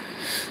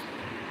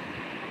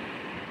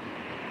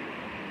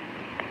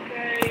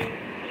 Very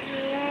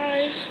real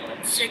life.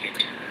 1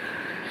 second.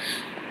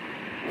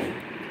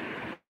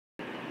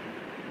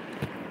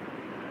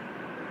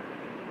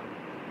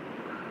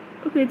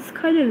 Okay, it's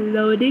kind of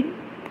loading.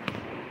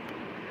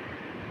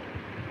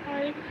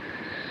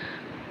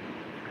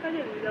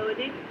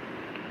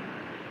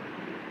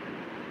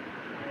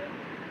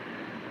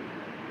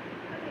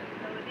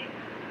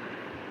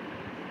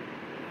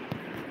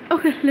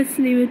 Okay, let's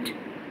leave it.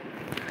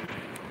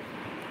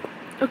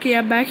 Okay,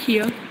 I'm back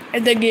here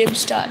and the game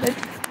started.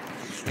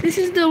 This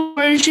is the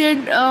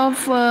version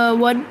of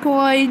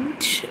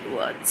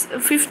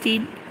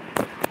 1.15.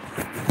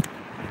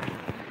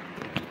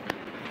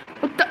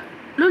 What the?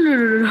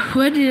 No.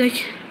 Where did I?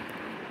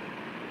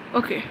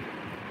 Okay.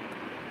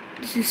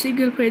 This is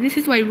single player. This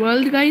is my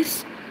world,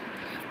 guys.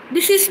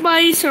 This is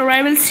my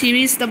survival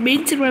series, the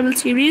main survival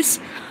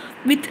series,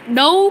 with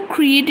no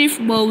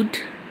creative mode.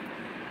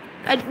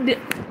 And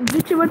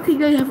whichever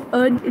thing I have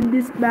earned in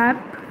this map,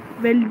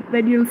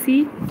 when you'll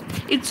see,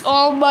 it's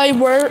all my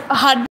work.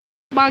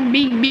 Bang,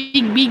 bing,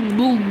 bing, bing,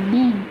 boom,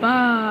 boom,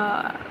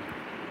 bang.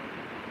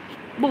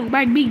 Boom,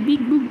 bang, bing,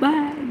 bing, boom,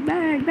 bang,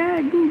 bang,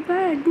 bang, boom,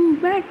 bang, boom,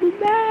 bang, boom,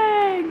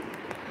 bang.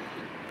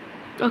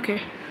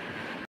 Okay.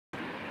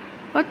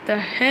 What the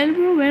hell,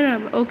 bro? Where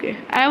am I? Okay,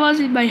 I was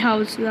in my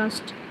house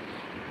last.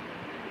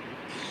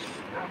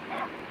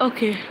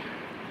 Okay.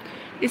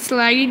 It's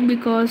lagging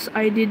because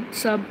I did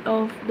some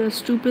of the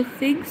stupid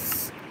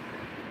things.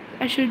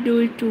 I should do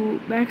it to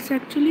max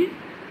actually.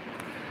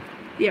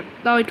 Yep,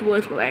 now it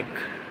won't lag.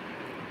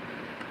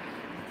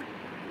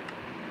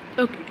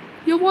 Okay,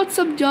 you want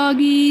some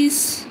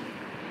doggies?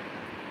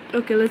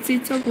 Okay, let's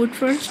eat some food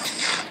first.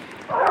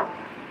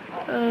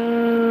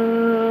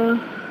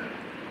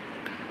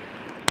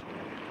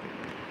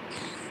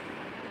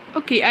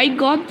 Okay, I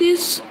got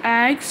this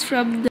axe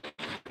from the.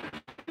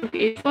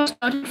 Okay, it was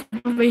not in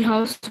front of my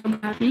house, so I'm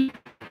happy.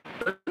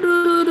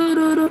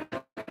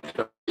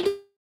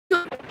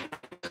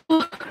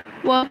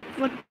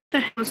 What the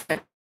hell was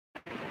that?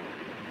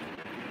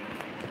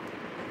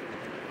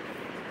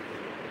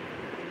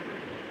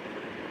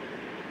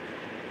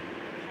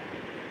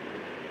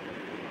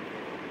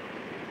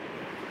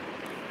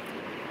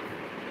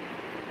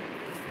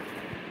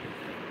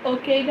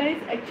 Okay guys,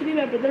 actually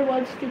my brother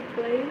wants to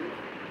play.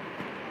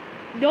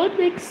 Don't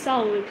make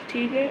sound,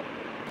 ठीक है?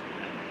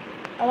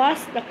 आवाज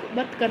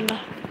मत करना,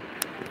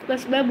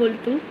 बस मैं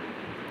बोलती हूँ.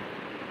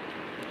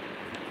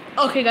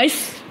 Okay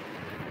guys,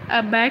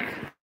 I'm back.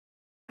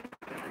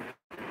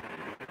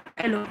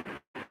 Hello.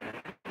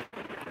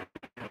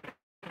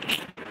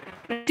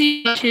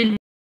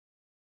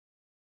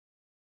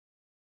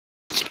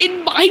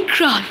 In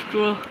Minecraft,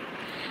 bro.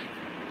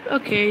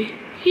 Okay,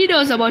 he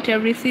knows about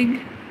everything.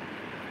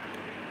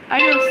 I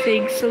don't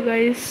think so,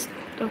 guys.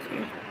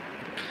 Okay.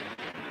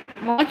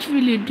 What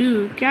will you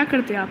do? क्या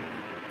करते आप?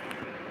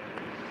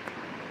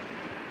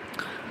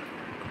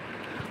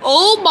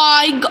 Oh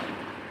my god.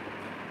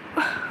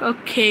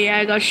 Okay,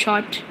 I got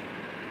shot.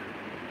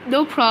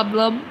 No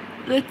problem.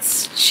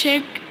 Let's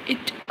check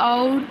it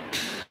out.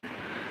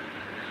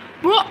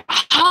 Bro,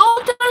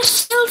 how there are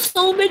still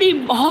so many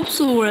mobs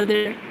over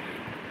there?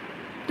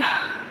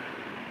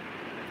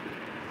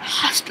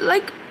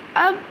 Like,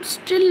 I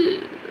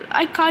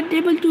can't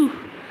able to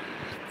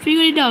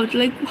figure it out.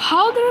 Like,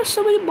 how there are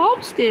so many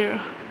mobs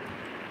there?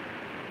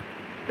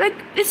 Like,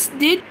 it's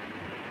dead.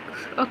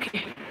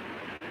 Okay.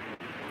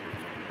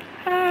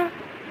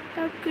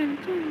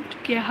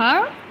 क्या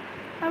हाँ?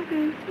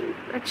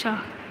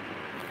 अच्छा.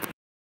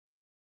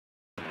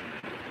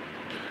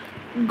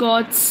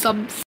 Got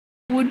some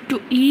food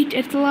to eat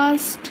at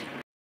last.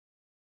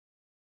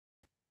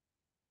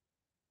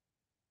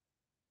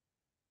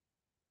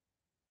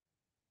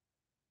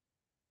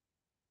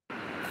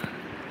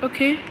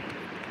 Okay,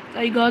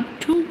 I got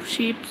 2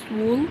 sheep's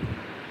wool.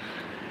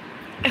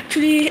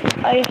 Actually,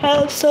 I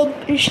have some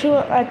issue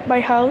at my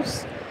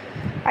house.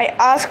 I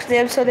asked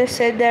them, so they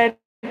said that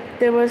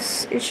there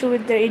was issue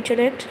with the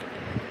internet.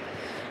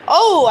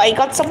 Oh, I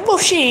got some more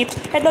sheep.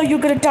 And now you're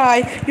gonna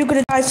die. You're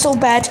gonna die so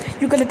bad.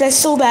 You're gonna die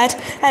so bad.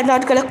 I'm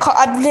not gonna.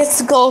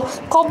 Let's go.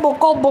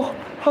 Combo.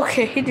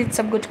 Okay, he did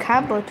some good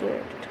combo to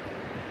it.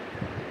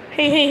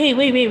 Hey,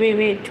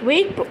 wait.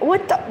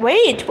 What the?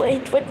 Wait.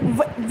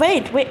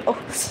 Oh.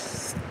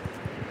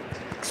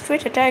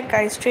 Straight attack,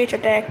 guys. Straight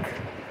attack.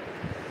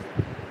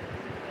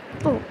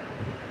 Oh,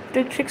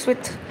 doing tricks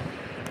with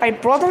my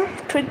brother.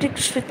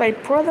 Tricks with my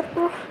brother,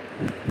 bro.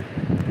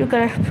 You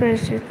gotta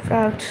press it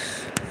out.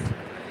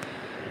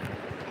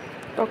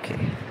 Okay.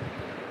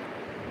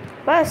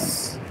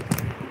 बस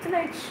इतना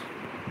ही.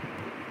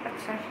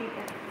 अच्छा ठीक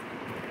है.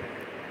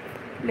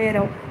 ले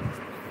रहा हूँ.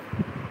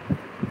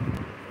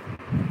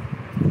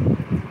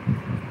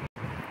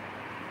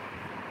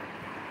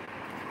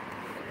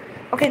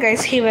 Okay,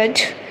 guys, he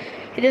went.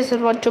 He doesn't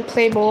want to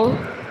play more.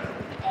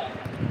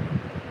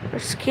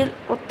 Skill.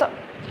 What the?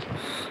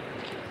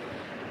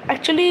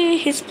 Actually,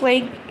 he's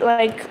playing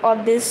like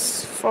on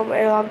this for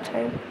a long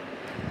time.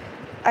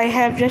 I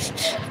have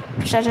just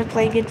started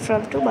playing it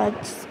from 2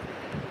 months.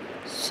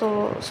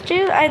 So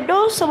still, I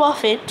know some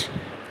of it,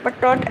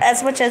 but not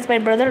as much as my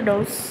brother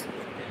knows.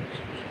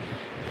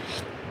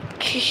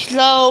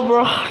 No,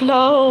 bro.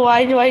 No.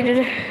 Why do I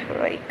do it? Oh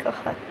my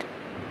god.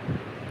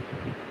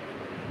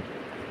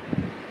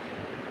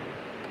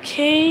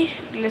 Okay,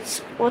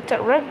 let's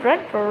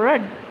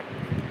run.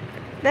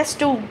 Let's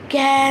do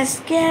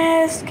gas.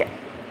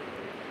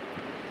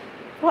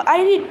 Well,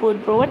 I need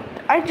wood, bro. What?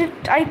 I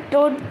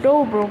don't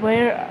know, bro.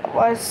 Where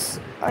was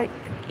I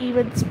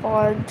even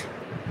spawned?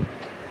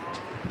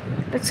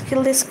 Let's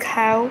kill this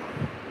cow.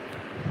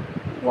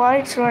 Why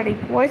it's running?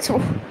 Why it's...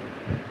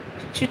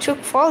 You took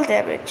fall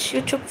damage.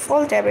 You took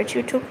fall damage.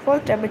 You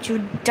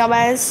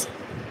dumbass.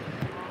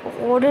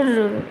 Oh,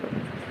 no.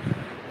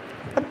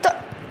 What the?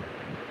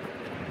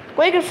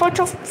 Going in front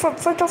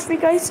of me,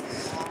 guys.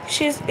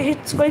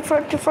 It's going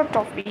in front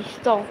of me.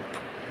 Stop.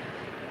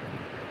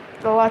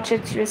 No, watch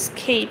it. You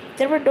escape.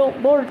 There were no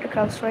more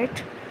cows,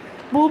 right?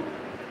 Boop.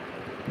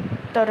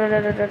 No.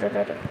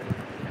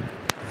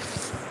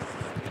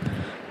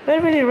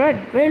 Where will he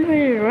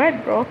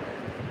run? Bro?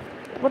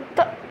 What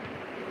the?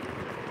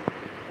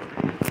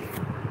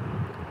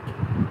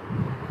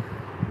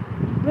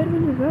 Where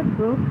will you run,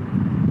 bro?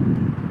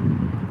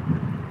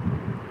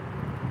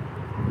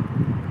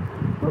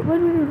 Where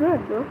will you run,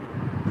 bro?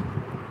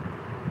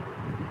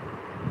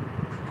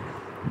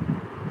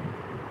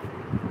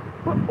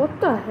 What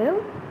the hell?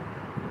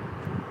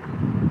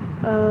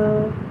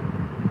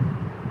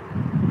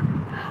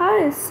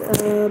 Hi,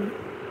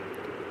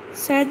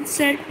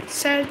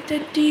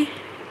 Sanity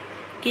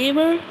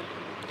Gamer.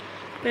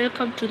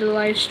 Welcome to the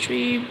live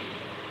stream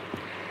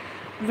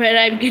where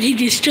I'm getting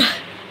destroyed.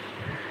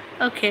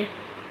 Okay,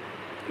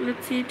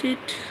 let's eat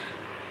it.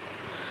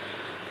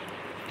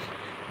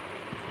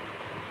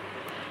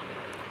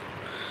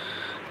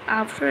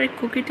 After I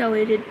cook it, I'll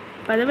eat it.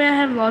 By the way, I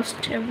have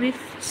lost every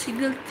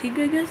single thing,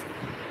 I guess.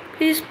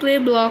 Please play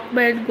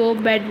BlockmanGo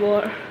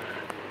Bedwars.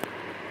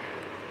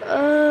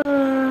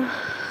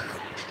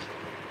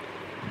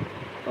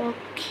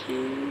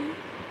 Okay.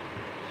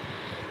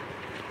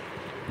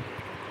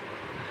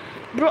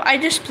 Bro, I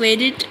just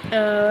played it,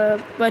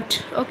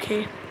 but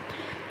okay.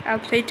 I'll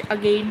play it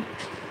again.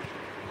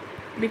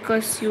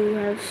 Because you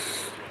have...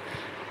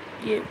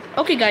 Yeah.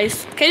 Okay,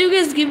 guys. Can you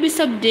guys give me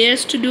some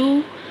dares to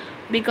do?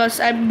 Because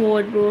I'm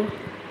bored, bro.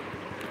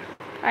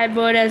 I'm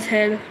bored as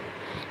hell.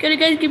 Can you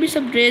guys give me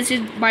some dares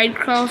in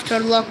Minecraft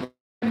or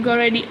BlockmanGo or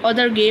any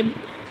other game?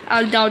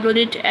 I'll download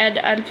it and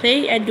I'll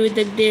play and do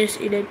the dares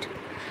in it.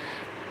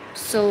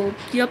 So,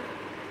 yep.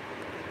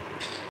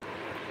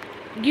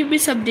 Give me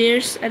some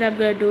dares and I'm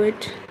gonna do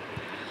it.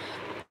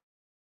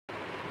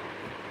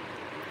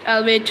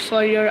 I'll wait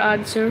for your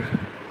answer.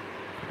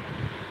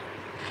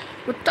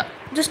 What the?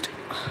 Just...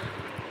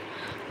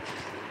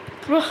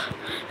 Bro,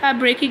 I'm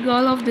breaking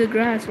all of the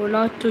grass. Well,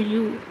 not to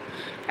you.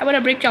 I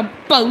wanna break your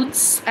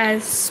bones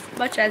as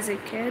much as I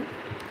can.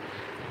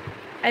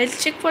 I'll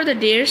check for the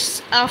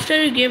dares.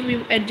 After you give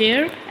me a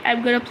dare,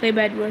 I'm gonna play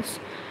bedwars.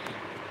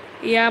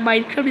 Yeah,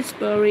 Minecraft is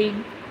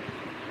boring.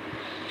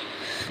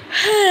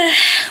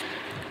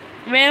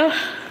 Well,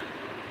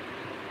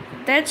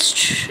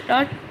 that's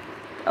not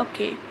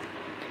okay.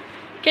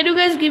 Can you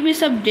guys give me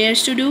some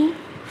dares to do?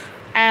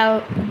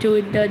 I'll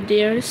do the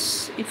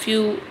dares. If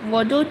you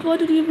don't want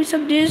to give me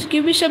some dares,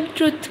 give me some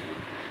truth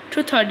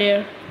or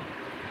dare.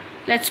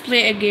 Let's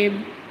play a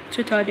game.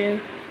 Truth or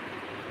dare.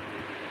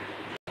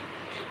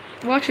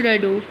 What should I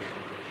do?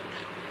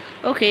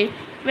 Okay.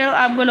 Well,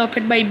 I'm gonna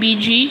open my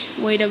BG.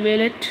 Wait a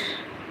minute.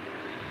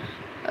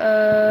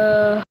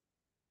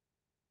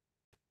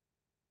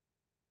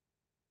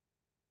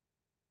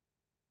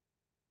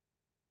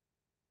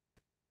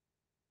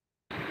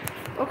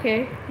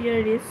 Okay, here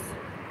it is.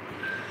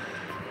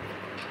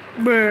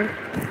 Bro,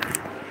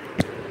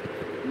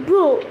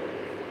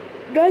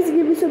 guys,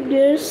 give me some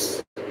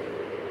dares.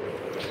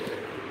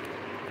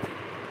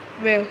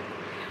 Well,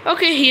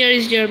 okay, here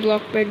is your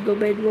BlockmanGo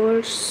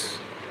bedwars.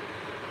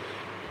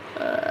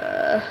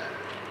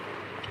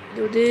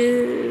 Do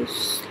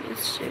this.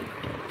 Let's check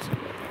that.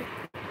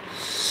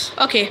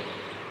 Okay,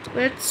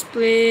 let's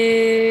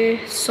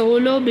play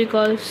solo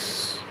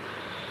because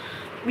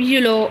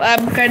you know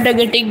I'm kinda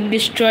getting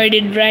destroyed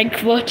in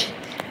rank mode.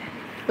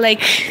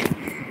 Like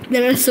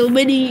there are so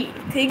many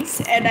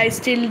things and I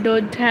still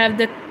don't have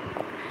the...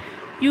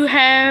 You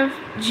have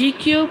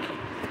G-Cube?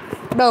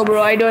 No,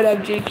 bro, I don't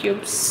have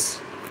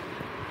G-Cubes.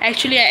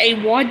 Actually, I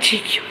want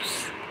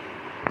G-Cubes.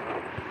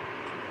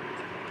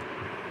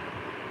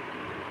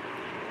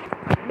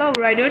 No,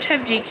 bro, I don't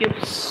have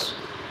G-Cubes.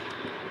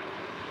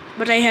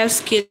 But I have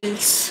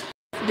skills.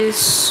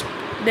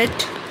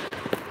 That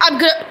I'm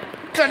gonna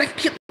try to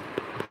kill.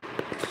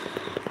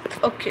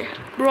 Okay,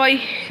 bro,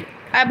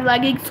 I'm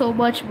lagging so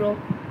much, bro.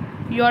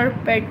 Your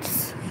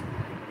pets.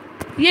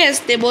 Yes,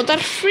 they both are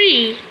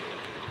free.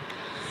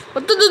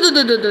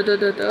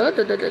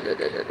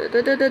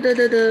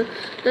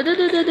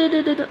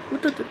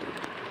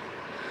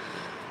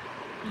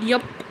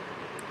 Yup.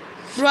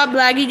 Bro, I'm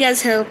lagging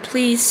as hell.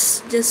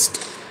 Please, just.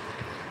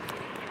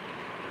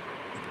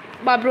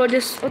 My bro,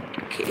 just.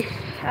 Okay.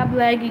 I'm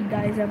lagging,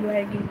 guys. I'm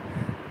lagging.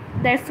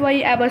 That's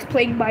why I was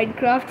playing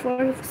Minecraft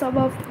for some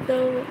of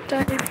the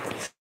time.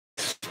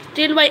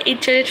 Till my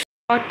internet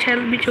not tell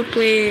me to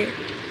play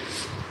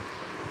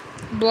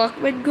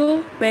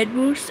BlockmanGo,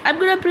 bedwars. I'm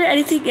gonna play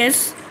anything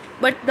else,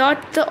 but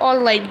not the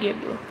online game,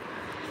 bro.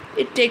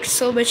 It takes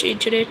so much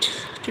internet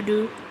to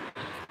do.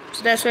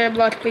 So that's why I'm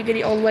not playing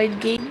any online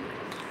game.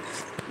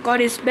 Got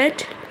his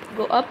bed.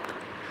 Go up.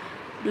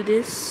 Do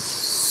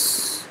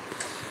this.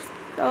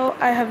 Now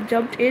I have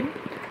jumped in.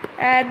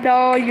 And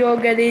now you're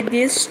getting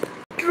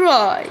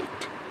destroyed.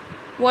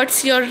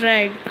 What's your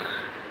rank?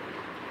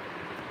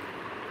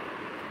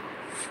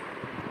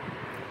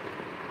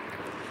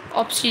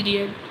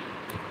 Obsidian.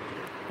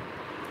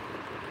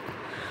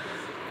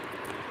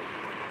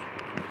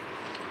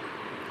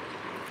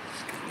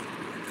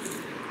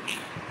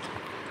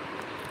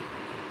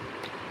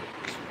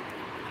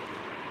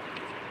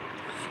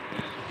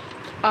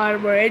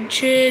 Armor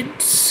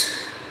engines.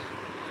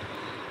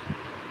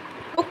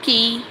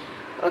 Okay.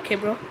 Okay,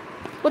 bro.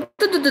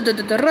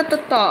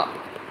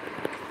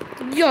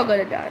 You're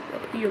gonna die, bro.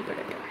 You're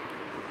gonna die.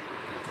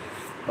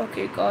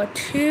 Okay, got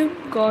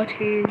him. Got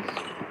his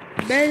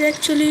bed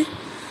actually.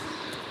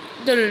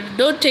 No,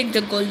 don't take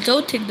the gold.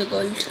 Don't take the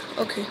gold.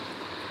 Okay.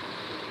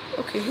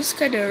 Okay, he's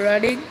kind of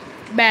running.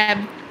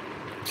 Bam.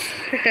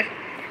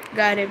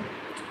 Got him.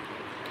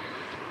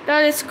 Now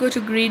let's go to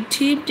green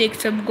team. Take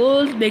some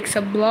gold. Make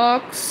some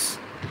blocks.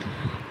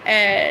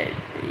 And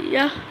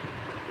yeah,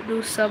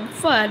 do some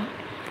fun.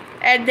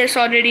 And there's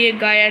already a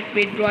guy at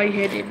mid, bro. I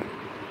hit him.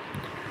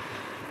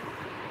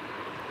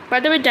 By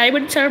the way,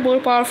 diamonds are more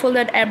powerful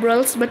than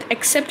emeralds, but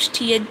except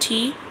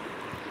TNT.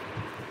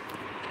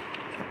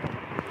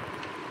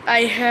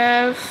 I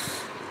have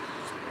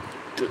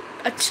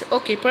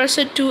okay,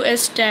 person 2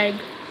 is tag.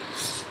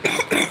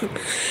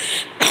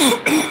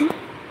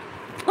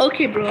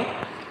 Okay, bro.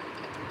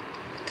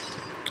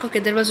 Okay,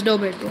 there was no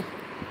bed, bro.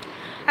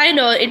 I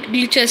know it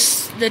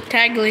glitches, the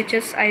tag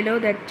glitches. I know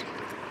that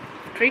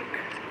trick.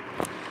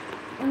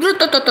 Oh no,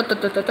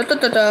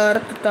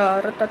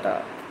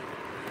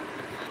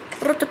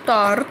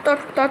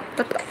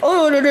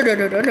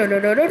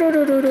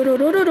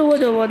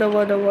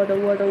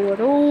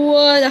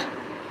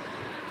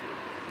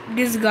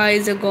 this guy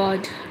is a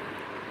god.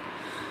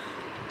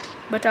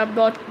 But I'm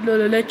not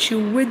gonna let you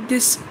win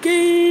this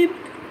game.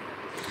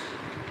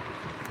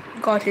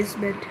 Got his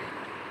bed.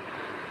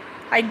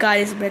 I got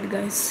his bed,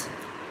 guys.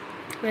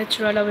 Let's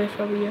run away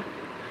from here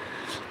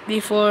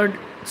before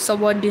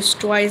someone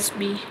destroys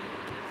me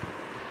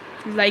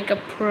like a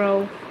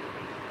pro.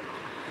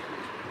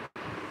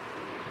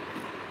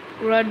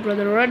 Run,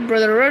 brother, run,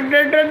 brother, run,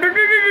 run, run, run,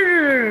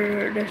 run,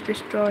 run. Let's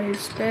destroy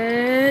his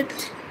bed.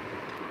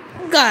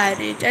 Got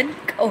it. And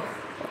oh,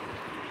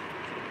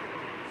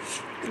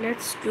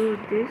 let's do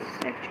this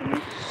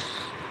actually.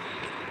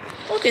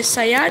 Okay,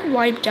 Cyan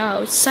wiped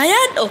out.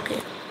 Cyan,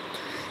 okay.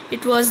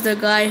 It was the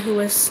guy who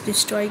was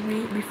destroying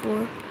me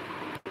before.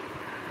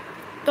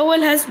 No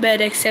one has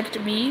bed except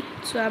me,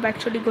 so I'm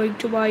actually going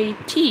to my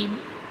team.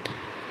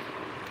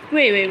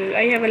 Wait,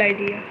 I have an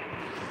idea.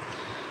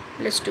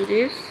 Let's do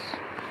this.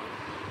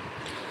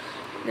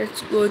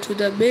 Let's go to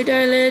the mid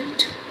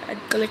island and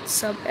collect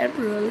some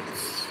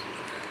emeralds.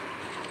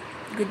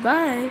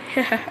 Goodbye.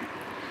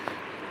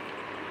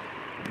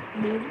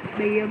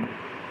 Boom,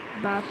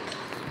 bam.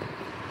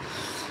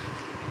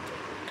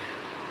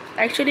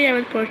 Actually, I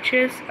will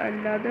purchase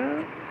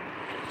another.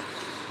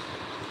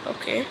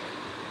 Okay.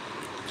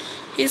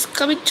 He's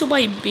coming to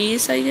my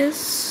base, I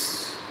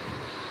guess.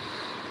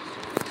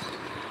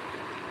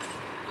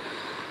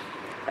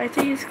 I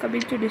think he's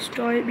coming to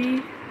destroy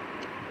me.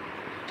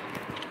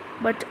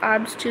 But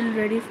I'm still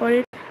ready for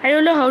it. I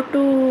don't know how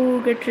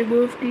to get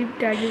remove team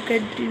tag. You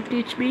can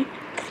teach me.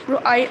 Bro,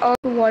 I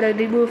also want to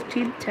remove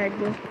team tag,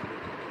 bro.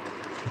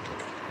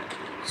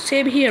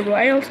 Same here, bro.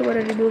 I also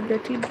want to remove the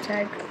team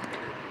tag.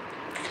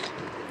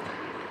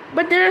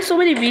 But there are so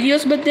many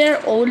videos, but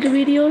they're old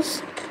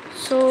videos.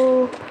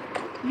 So,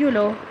 you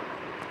know.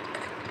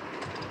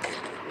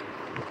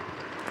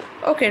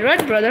 Okay,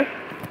 run, brother.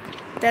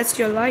 That's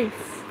your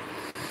life.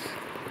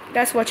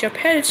 That's what your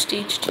parents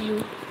teach to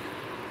you.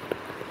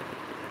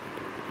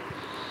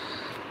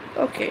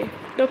 Okay,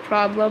 no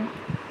problem.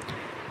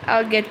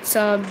 I'll get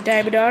some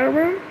diamond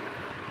armor.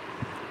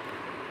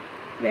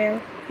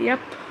 Well, yep.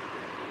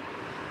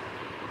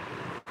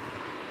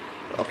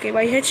 Okay,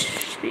 my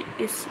HP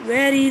is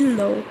very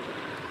low.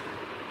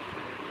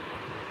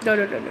 No.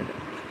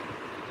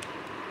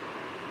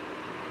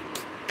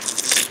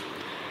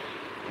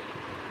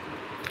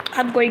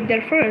 I'm going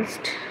there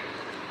first.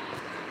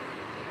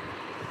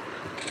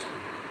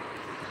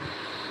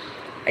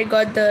 I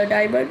got the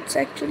diamonds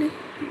actually.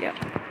 Yeah.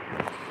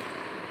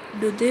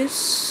 Do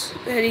this.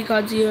 And he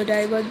got 0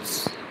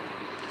 diamonds.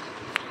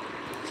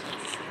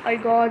 I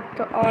got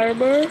the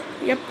armor.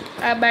 Yep,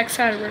 I have max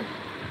armor.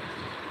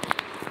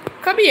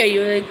 Come here,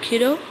 you little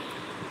kiddo.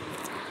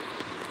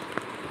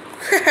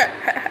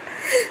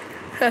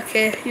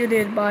 Okay, you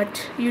little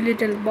bot. You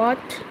little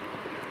bot.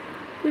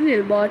 You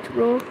little bot,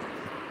 bro.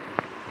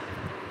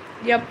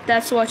 Yep,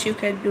 that's what you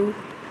can do.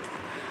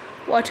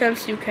 What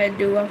else you can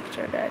do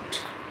after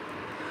that?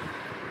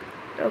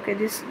 Okay,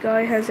 this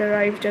guy has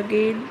arrived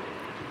again.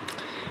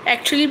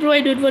 Actually, bro,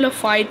 I don't want to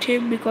fight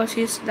him because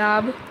he's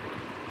dumb.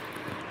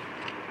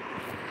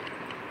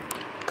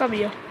 Come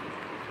here.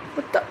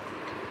 What the?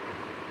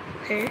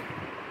 Hey.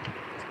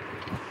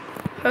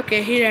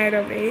 Okay, he ran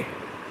away.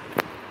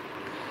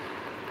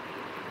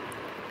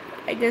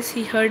 I guess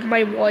he heard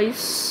my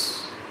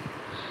voice.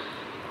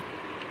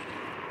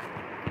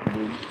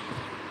 Boom.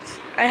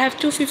 I have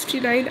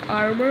 259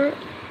 armor,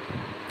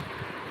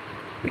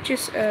 which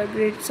is a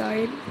great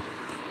sign.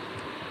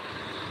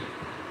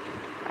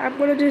 I'm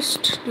gonna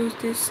just do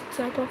this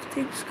type of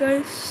things,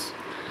 guys.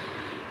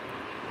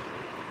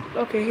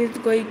 Okay, he's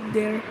going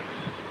there.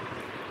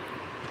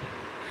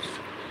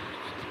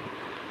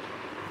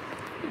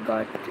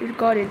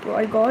 Got it, bro.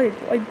 I got it,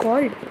 bro. I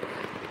got it, bro.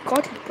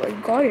 Got it, bro. I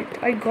got it.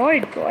 I got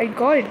it, bro. I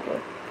got it,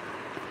 bro.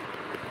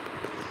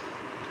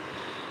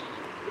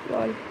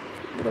 Lol.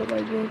 Bro,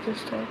 my bro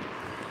just thought.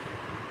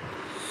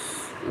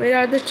 Where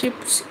are the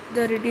chips?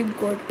 The redeem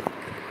code.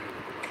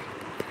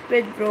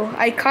 Wait, bro.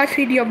 I can't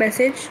read your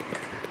message.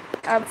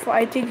 I'm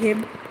fighting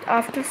him.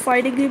 After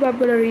fighting him, I'm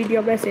gonna read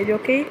your message,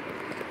 okay?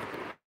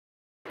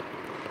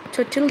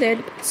 So till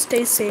then,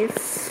 stay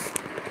safe.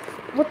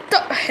 What the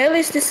hell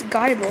is this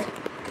guy, bro?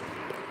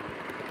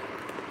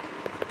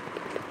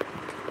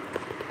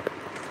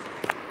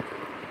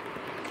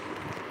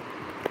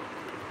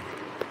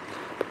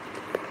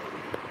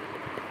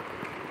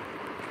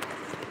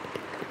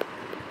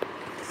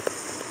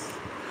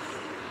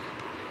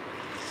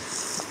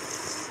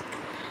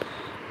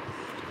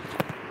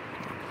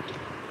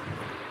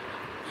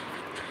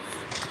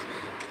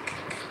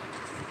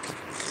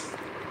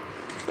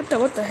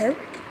 What the hell?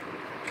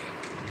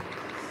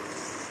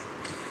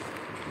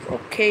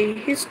 Okay,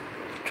 he's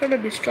trying to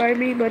destroy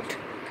me, but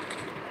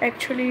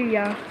actually,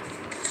 yeah,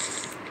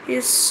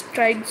 he's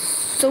trying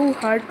so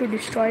hard to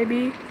destroy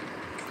me,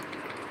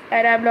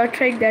 and I'm not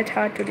trying that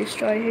hard to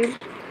destroy him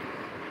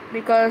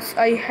because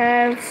I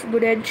have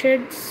good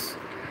enchants.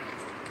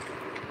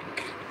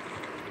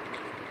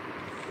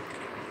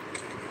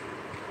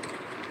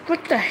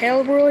 What the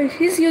hell, bro?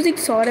 He's using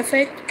sword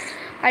effect.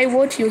 I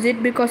won't use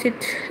it because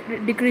it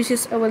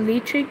decreases our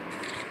leeching.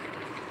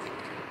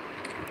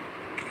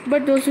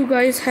 But those who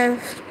guys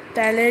have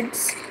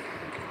talents,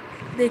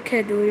 they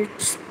can do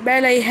it.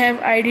 Man, I have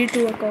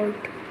ID2 account.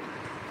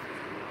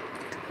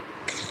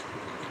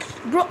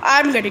 Bro,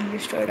 I'm getting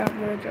destroyed. I'm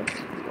gonna jump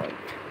to the point.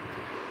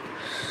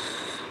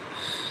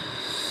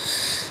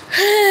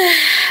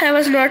 I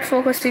was not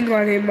focusing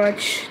on him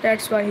much.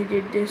 That's why he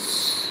did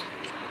this.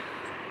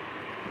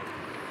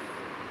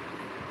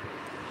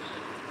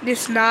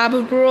 This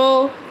knob,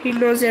 bro, he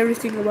knows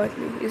everything about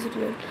me. Is it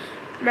real?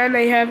 Man,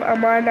 I have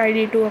Aman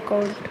ID2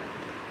 account.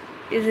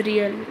 Is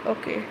real.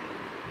 Okay.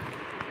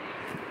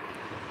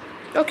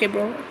 Okay,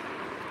 bro.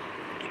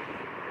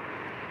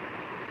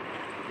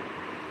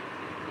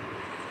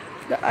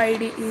 The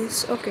ID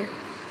is okay.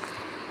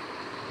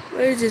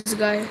 Where is this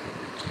guy?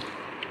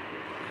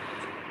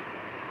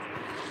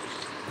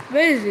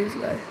 Where is this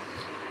guy?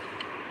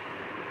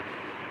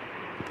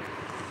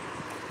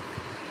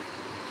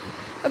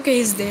 Okay,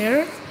 he's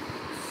there.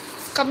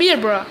 Come here,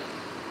 bro.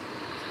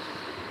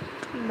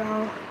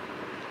 No.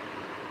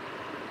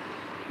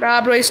 Nah,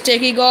 bro, he's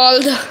taking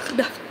all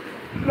the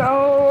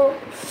no.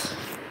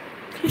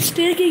 He's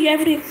taking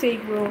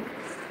everything, bro.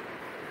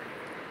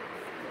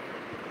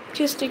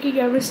 He's taking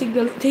every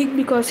single thing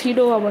because he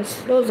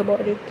knows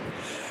about it.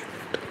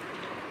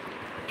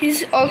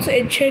 He's also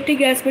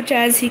enchanting as much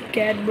as he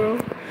can, bro.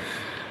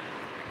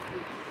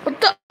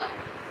 What the?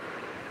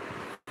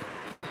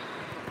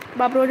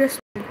 My bro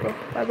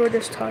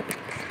just thought.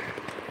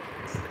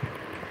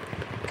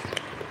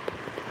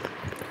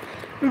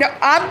 Now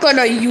I'm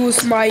gonna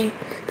use my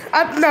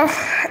now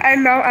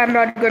I'm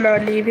not gonna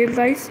leave him,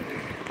 guys.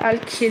 I'll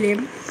kill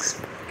him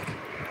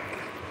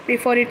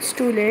before it's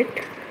too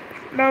late.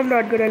 Now I'm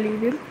not gonna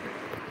leave him.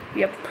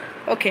 Yep.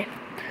 Okay.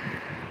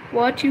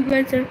 What you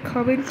guys are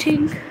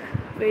commenting?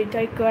 Wait,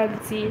 I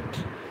can't see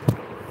it.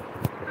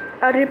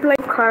 I'll reply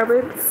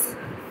comments.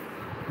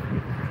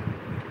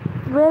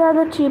 Where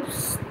are the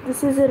chips?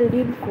 This is a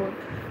redeem code.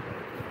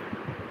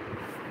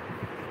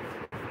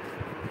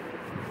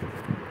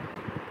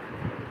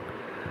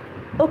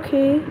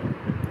 Okay.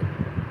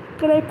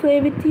 Can I play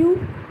with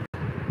you?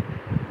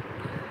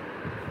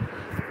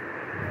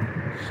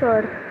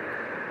 Sure.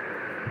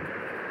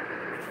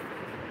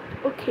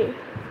 Okay.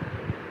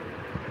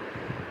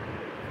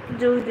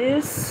 Do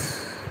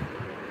this.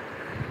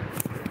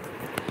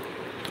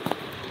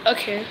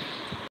 Okay.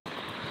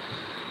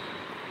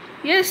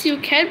 Yes, you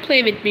can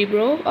play with me,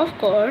 bro. Of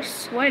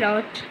course. Why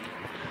not?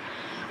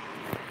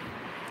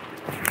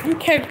 You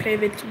can play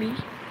with me.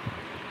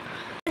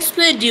 Let's play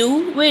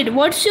Wait,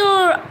 what's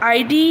your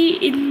ID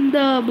in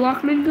the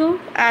BlockmanGo?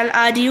 I'll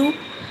add you.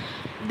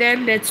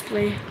 Then let's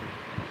play.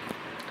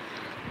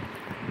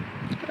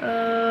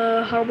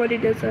 How many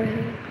does I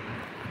have?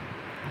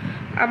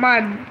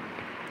 Aman.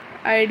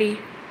 ID.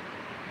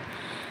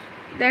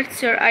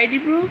 That's your ID,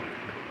 bro?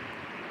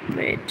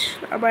 Wait,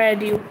 I'm gonna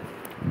add you.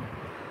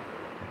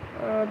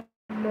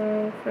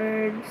 No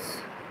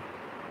friends.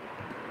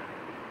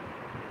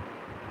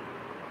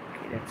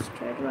 Okay, let's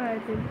try to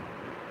add him.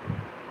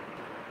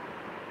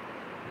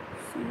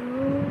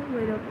 Zero,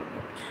 wait a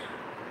minute.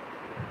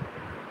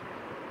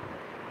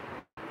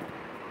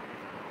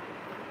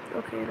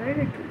 Okay, 9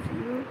 into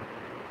 0.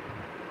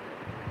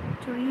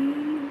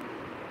 3,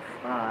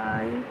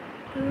 5,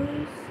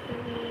 2,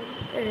 7,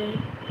 8.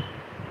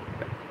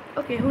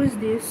 Okay, who is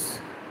this?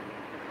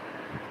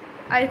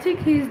 I think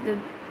he's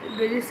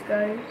this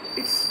guy.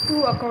 It's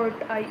 2 account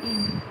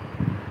IE.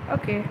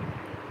 Okay,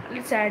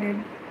 let's add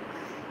him.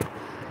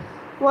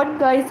 One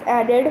guy's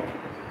added.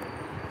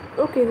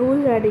 Okay,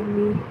 who's adding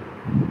me?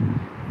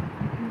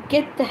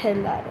 Get the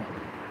hell out of here.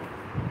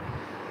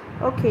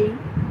 Okay.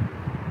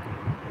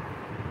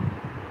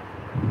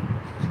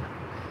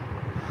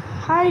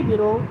 Hi,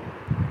 bro.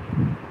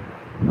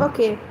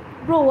 Okay,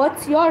 bro,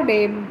 what's your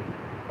name?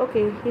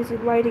 Okay, he's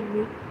inviting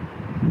me.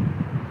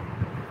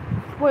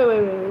 Wait.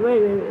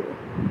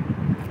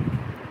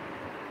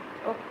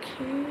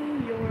 Okay,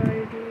 your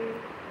ID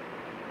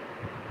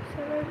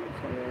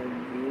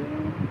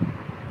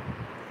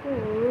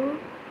 7704.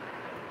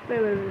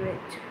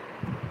 Wait.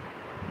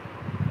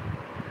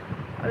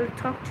 I'll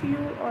talk to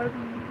you on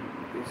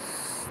this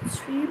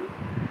stream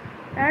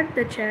and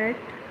the chat.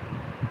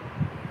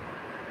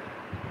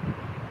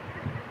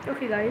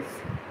 Okay, guys.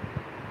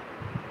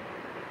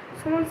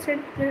 Someone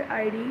sent their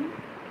ID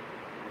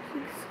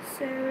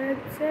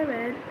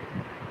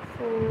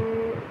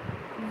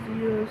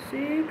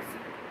 677406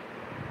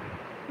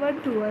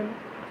 121.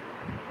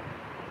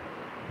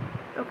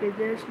 Okay,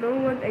 there's no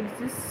one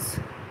exists.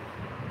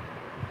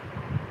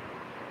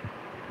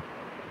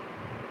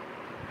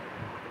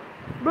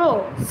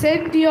 Bro,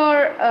 send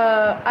your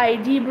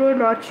ID, bro,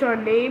 not your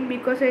name,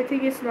 because I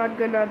think it's not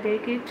gonna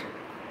take it.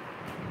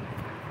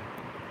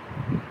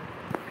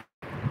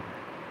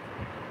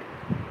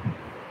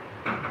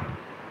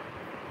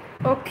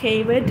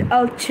 Okay, wait,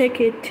 I'll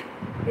check it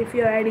if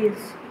your ID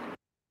is.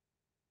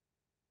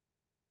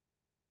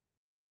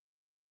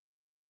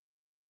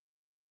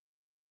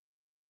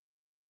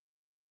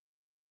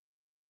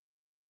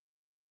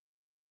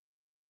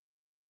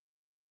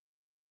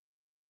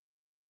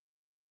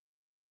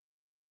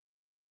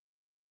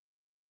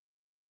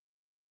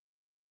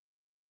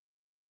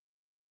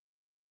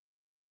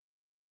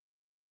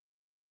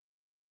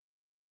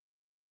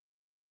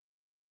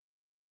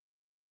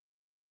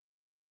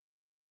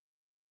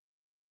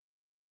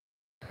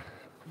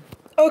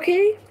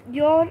 Okay,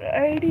 your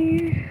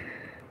ID.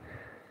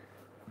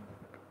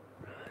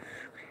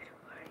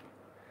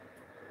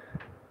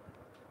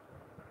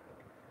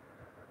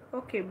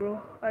 Okay,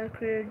 bro, I'll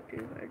create the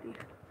ID.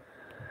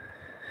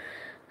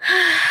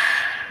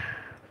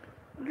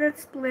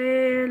 Let's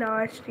play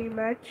large team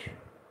match.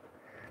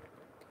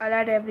 I'll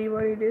add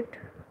everyone in it.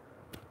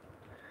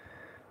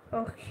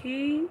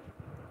 Okay.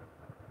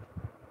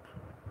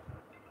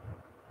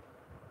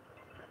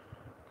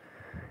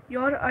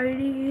 Your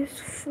ID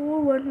is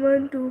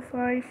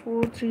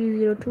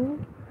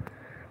 411254302.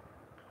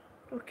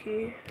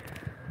 Okay.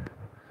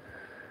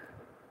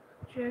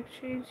 Jack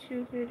change,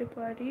 you create a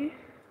party.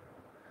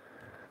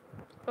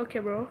 Okay,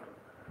 bro.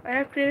 I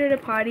have created a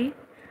party,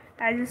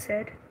 as you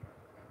said.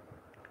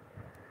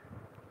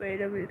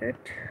 Wait a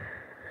minute.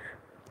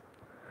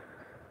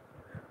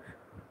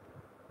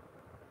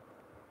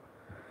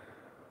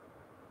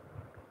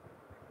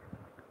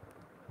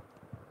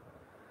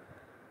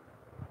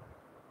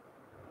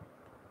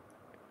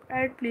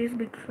 Add please,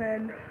 big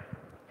fan.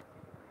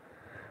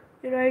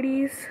 Your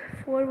ID is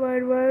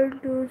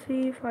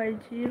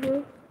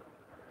 4112350.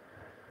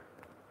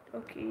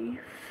 Okay,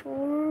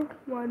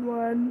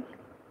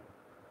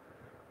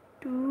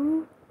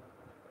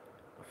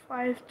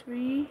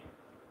 4112534320.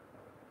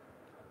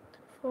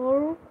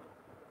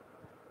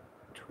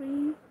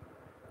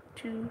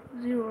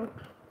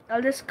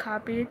 I'll just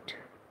copy it.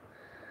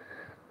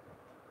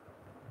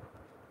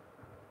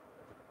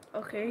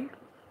 Okay,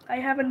 I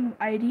have an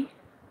ID.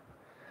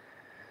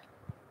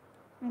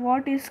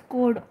 What is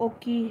code?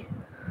 Okay.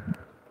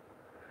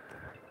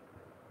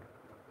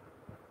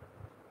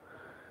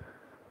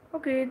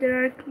 Okay,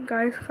 there are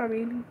guys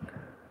coming.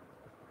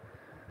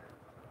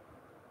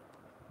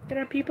 There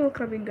are people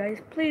coming,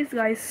 guys. Please,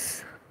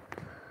 guys.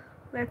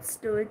 Let's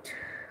do it.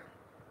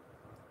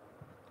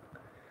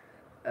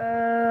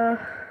 I'm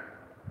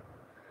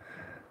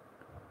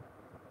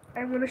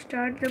gonna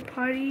start the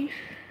party.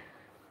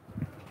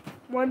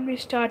 1v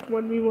start,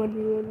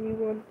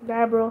 1v1.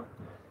 Nah, bro.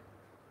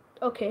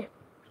 Okay.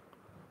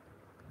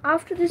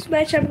 After this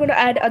match, I'm gonna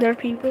add other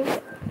people.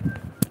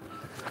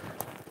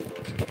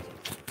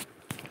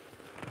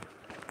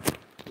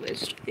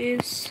 List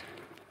is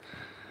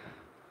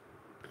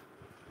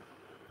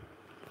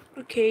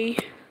Okay.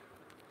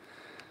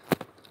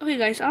 Okay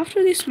guys,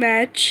 after this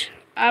match,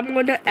 I'm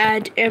gonna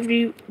add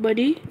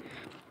everybody,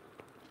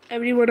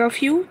 every one of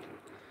you.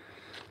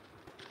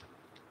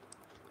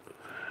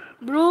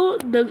 Bro,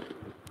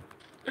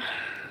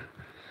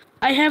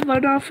 I have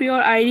one of your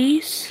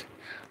IDs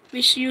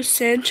which you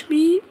sent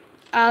me.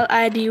 I'll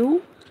add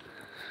you.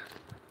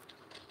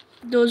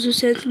 Those who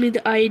sent me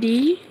the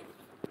ID,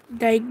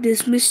 like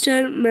this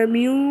Mr.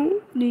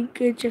 Mamu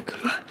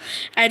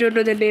I don't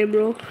know the name,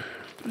 bro,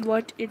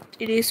 what it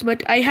is,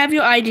 but I have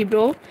your ID,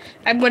 bro.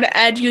 I'm gonna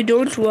add you,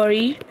 don't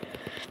worry.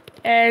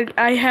 And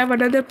I have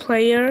another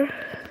player.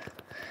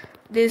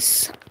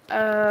 This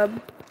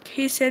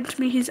he sent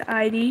me his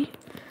ID.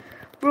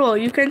 Bro,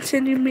 you can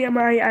send me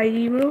my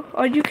ID, bro,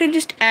 or you can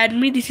just add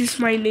me. This is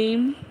my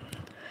name.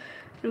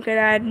 You can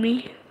add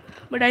me,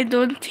 but I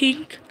don't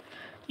think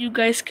you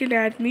guys can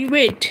add me.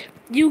 Wait,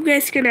 you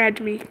guys can add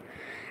me.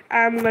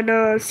 I'm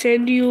gonna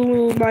send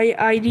you my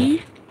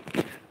ID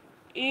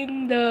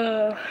in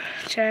the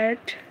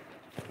chat.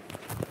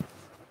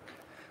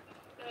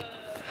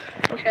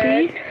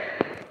 Okay.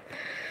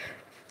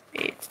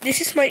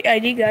 This is my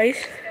ID, guys.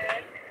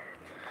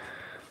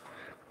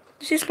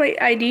 This is my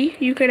ID.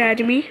 You can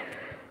add me.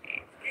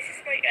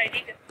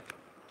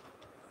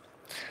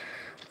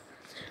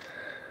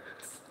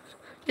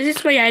 This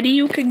is my ID.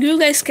 You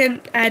guys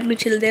can add me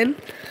till then.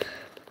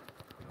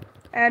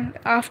 And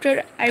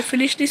after I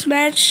finish this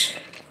match,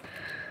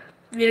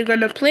 we're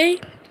gonna play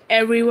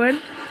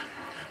everyone.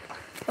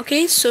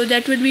 Okay, so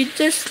that would be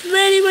just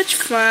very much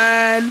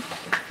fun.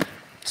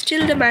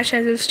 Still the match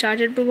hasn't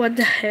started, but what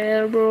the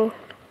hell, bro?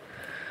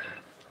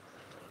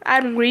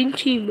 I'm green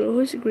team, bro.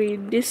 Who's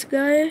green? This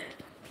guy,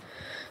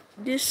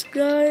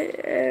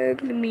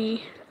 and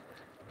me.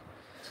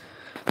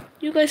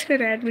 You guys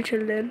can add me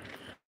till then.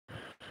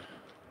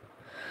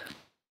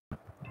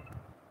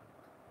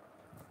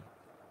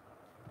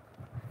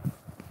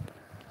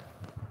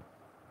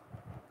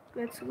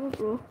 Let's go,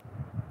 bro.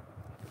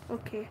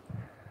 Okay.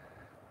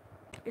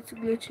 It's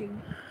glitching.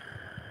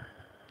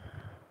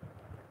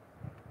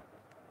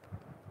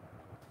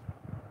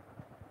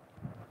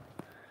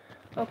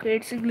 Okay,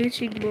 it's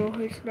glitching, bro.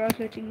 It's not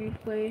letting me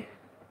play.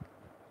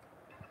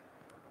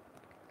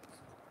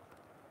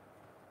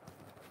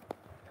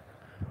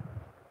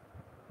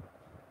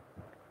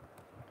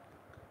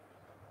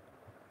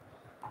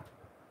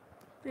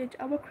 Wait,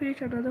 I'm gonna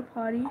create another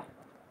party.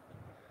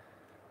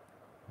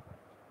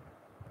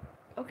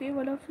 Okay,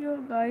 one of your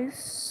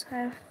guys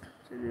have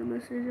sent a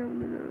message. I'm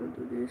gonna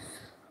do this.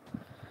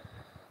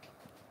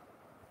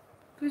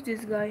 Who's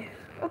this guy?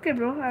 Okay,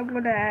 bro, I'm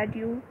gonna add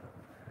you.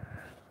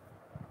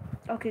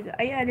 Okay,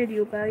 I added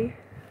you, guys.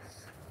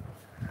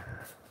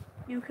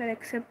 You can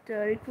accept the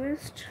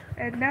request.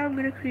 And now I'm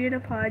gonna create a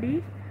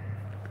party.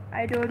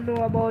 I don't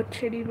know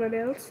about anyone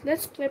else.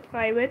 Let's play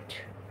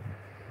private.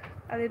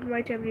 I'll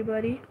invite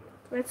everybody.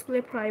 Let's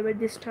play private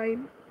this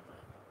time.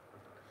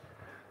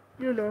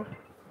 You know,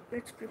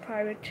 let's play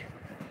private.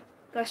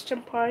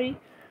 Custom party.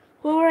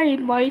 Whoever I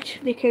invite,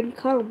 they can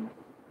come.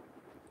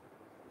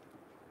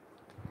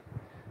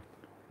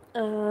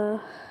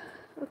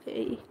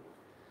 Okay.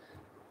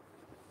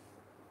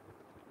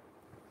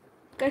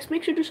 Guys,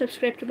 make sure to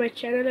subscribe to my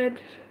channel and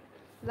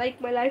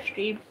like my live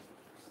stream.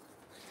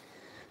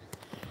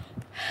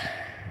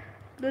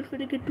 Don't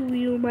forget to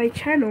view my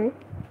channel.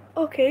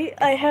 Okay,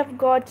 I have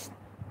got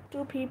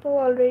 2 people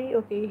already.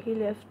 Okay, he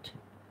left.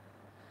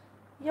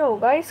 Yo,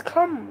 guys,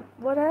 come.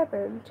 What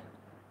happened?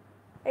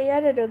 I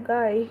added a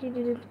guy. He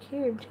didn't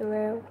came till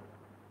now.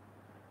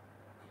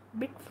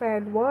 Big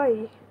fan.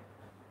 Why?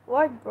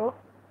 Why, bro?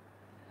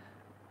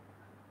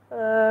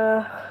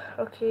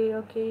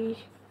 Okay.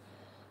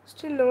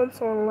 Still no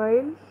one's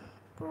online.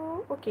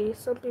 Bro, okay,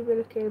 some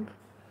people came.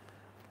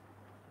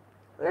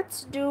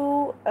 Let's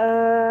do,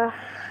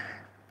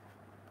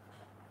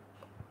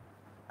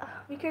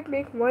 we can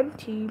make one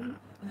team,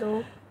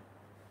 though.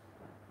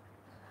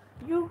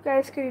 You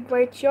guys can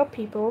invite your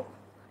people.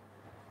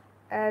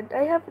 And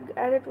I have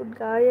added one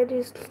guy and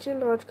he's still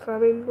not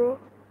coming, bro.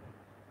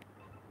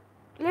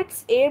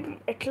 Let's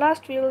aim. At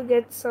last we'll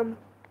get some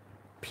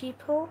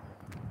people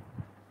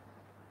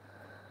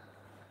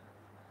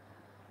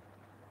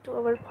to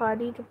our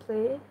party to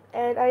play.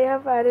 And I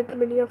have added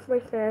many of my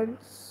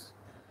friends.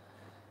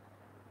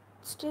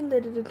 Still they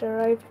didn't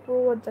arrive, bro.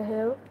 What the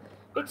hell?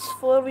 It's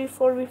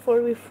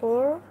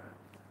 4v4v4v4.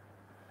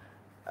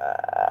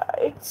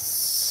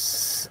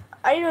 It's...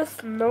 I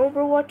don't know,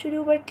 bro, what to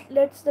do, but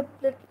let the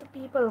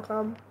people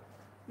come.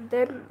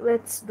 Then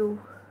let's do.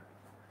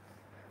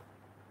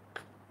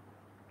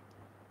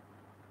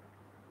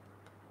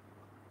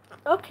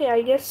 Okay,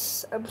 I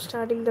guess I'm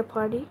starting the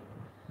party.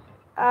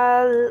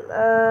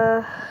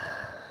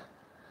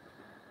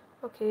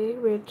 Okay,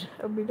 wait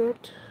a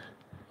minute.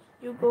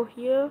 You go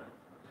here.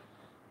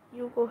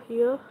 You go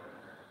here.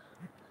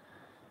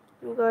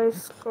 You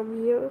guys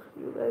come here.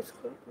 You guys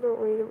come. No,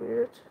 wait a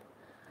minute.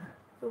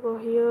 You go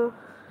here.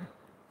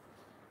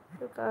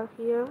 You come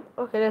here.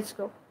 Okay, let's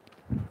go.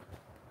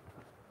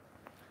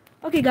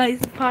 Okay, guys,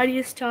 the party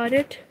is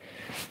started.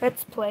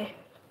 Let's play.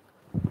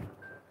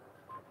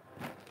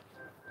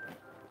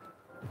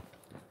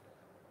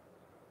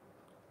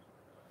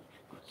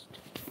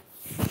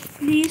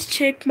 please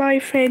check my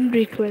friend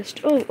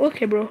request. Oh,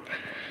 okay, bro.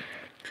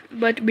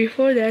 But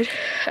before that,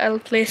 I'll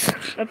place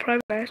a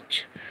private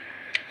match.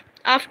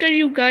 After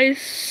you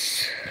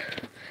guys,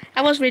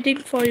 I was waiting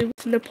for you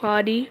in the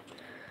party.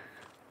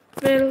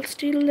 Well,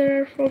 still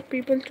there are 4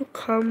 people to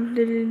come.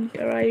 They didn't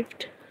arrive.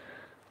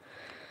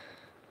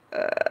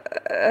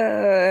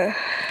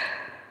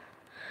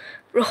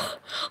 Bro,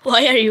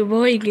 why are you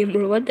bowing him,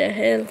 bro? What the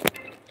hell?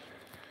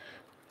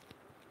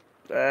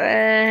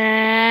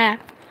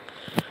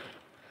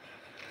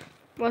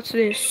 What's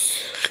this?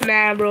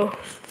 Nah, bro.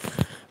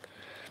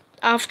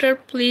 After,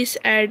 please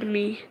add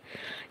me.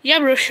 Yeah,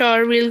 bro,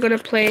 sure, we're gonna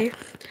play.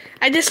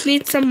 I just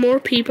need some more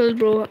people,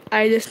 bro.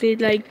 I just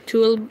need like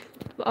 12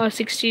 or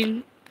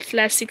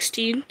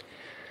 16/16.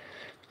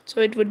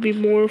 So it would be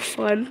more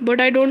fun.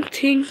 But I don't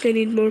think I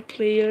need more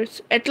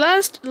players. At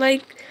last,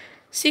 like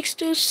 6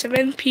 to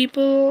 7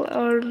 people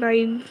or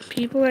 9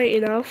 people are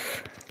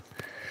enough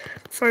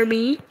for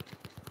me.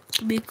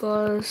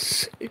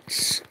 Because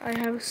I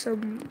have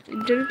some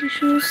internet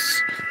issues.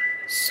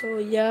 So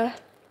yeah.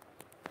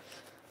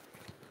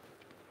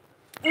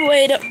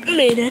 Wait a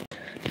minute.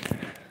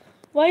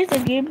 Why is the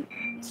game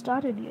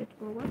started yet,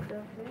 bro? What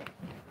the heck?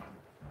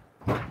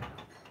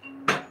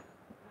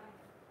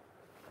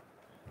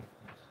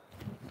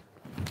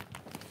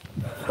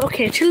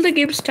 Okay, till the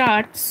game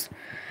starts.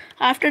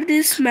 After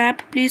this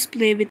map, please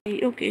play with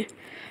me. Okay.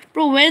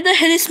 Bro, where the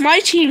hell is my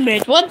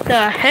teammate? What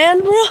the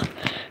hell, bro?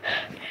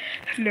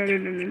 No.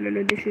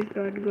 This is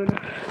not good.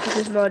 This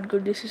is not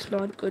good. This is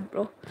not good,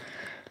 bro.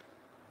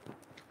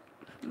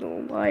 No,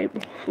 why,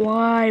 bro?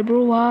 Why,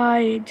 bro?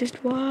 Why? Just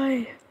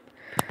why?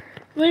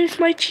 Where is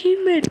my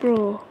teammate,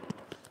 bro?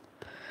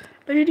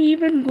 Where did he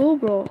even go,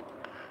 bro?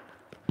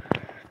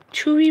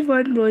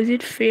 2v1, bro. Is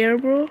it fair,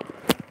 bro?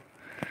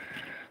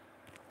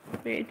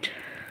 Wait.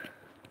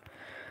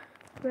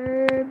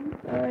 When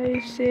I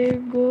say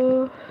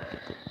go,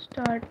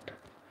 start.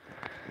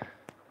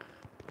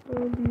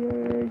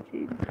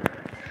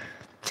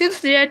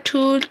 Since there are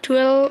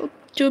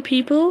two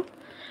people,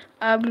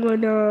 I'm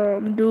gonna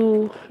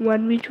do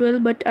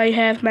 1v12, but I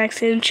have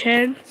maximum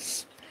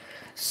chance.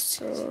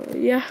 So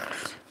yeah,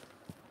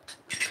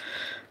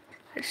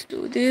 let's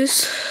do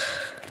this.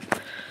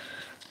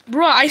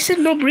 Bro, I said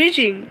no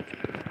bridging.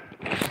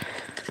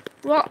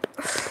 Well,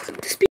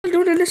 these people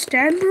don't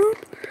understand, bro.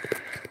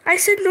 I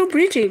said no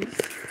bridging.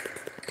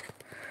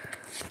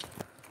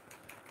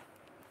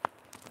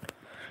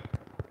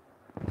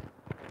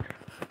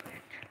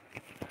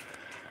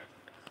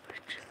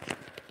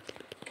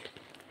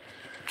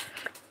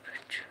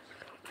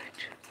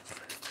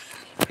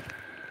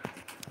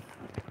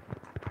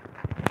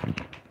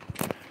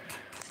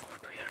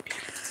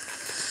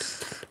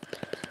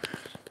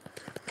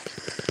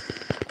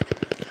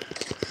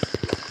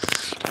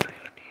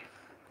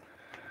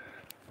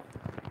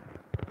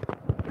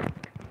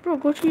 Bro,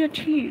 go to your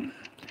team.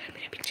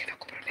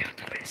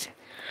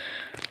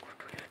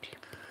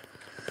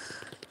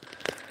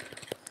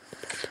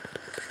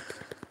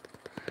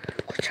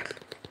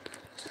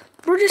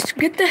 Bro, just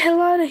get the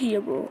hell out of here,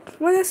 bro.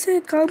 When I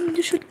say come,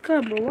 you should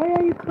come, bro. Why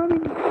are you coming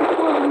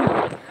before me?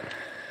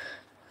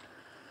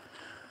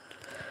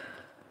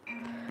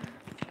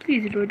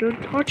 Please, bro,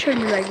 don't torture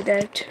me like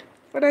that.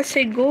 When I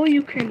say go,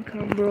 you can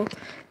come, bro.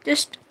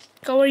 Just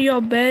cover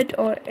your bed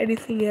or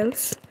anything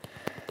else.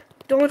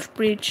 Don't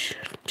breach.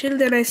 Till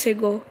then I say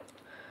go.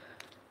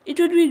 It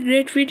would be a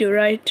great video,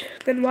 right?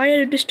 Then why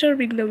are you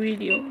disturbing the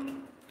video?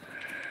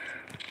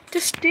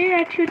 Just stay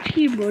at your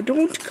team, bro.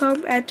 Don't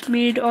come at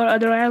mid or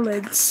other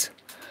islands.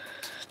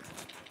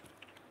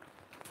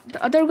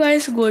 The other guy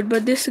is good,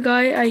 but this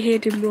guy, I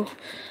hate him, bro.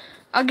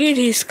 Again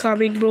he's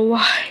coming, bro.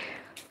 Why?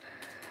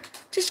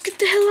 Just get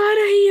the hell out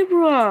of here,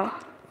 bro.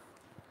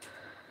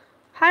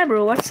 Hi,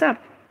 bro. What's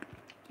up?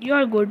 You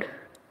are good.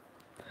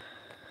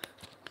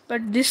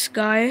 But this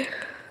guy...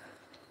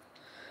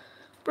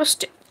 Bro,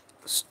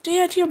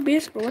 stay at your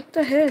base, bro. What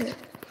the hell?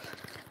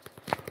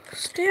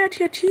 Stay at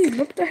your team.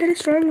 What the hell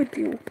is wrong with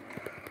you?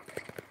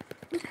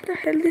 What the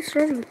hell is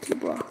wrong with you,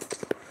 bro?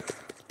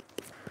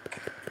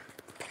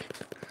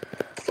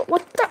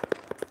 What the?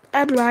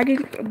 I'm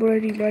lagging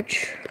very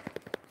much.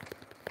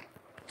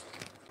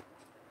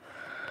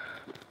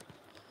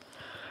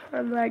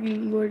 I'm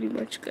lagging very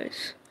much,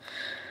 guys.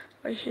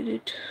 I hate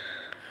it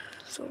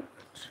so much.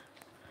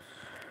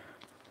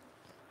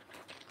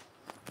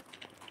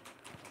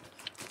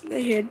 I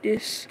hate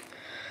this.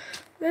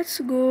 Let's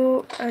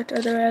go at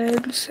other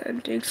islands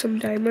and take some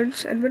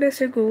diamonds. And when I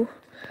say go,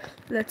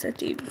 let's a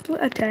team to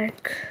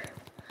attack.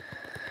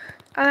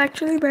 I'll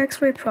actually max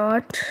my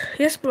prot.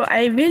 Yes, bro,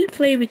 I will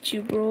play with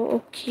you, bro.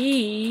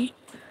 Okay.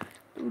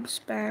 Don't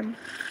spam.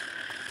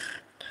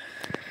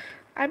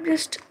 I'm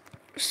just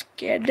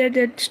scared that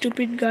that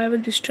stupid guy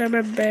will destroy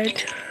my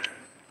bed.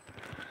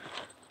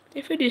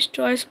 If he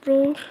destroys,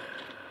 bro,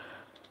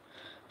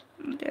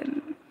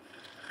 then...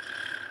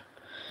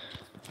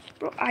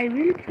 Bro, I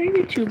will play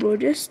with you, bro.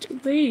 Just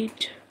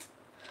wait.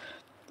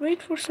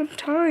 Wait for some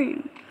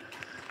time.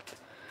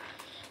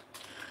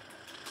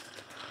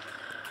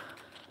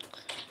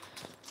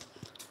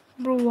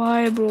 Bro,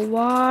 why, bro?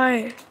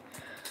 Why?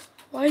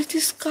 Why is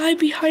this guy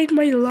behind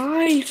my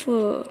life?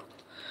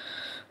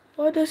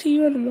 What does he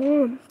even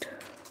want?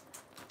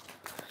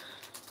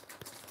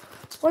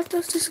 What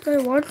does this guy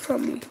want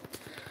from me?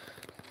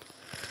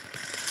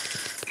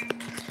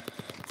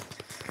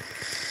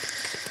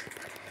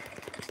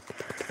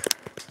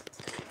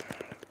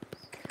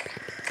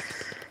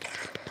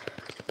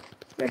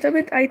 Wait a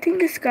minute, I think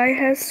this guy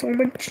has so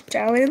much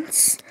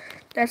talents.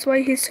 That's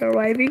why he's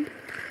surviving.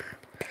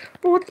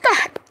 What the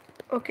heck?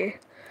 Okay,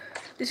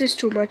 this is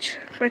too much.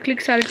 My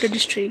clicks aren't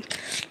registering.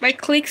 My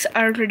clicks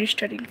aren't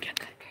registering.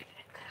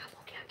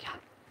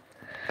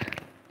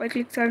 My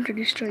clicks aren't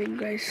registering,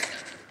 guys.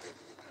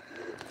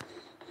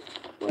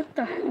 What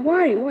the?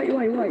 Why?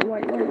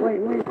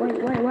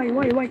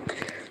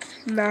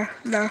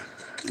 Nah.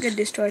 Get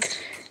destroyed.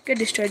 Get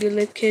destroyed, you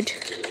little kid.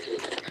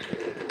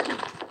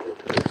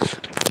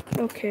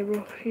 Okay,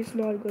 bro. He's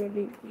not gonna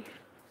leave me.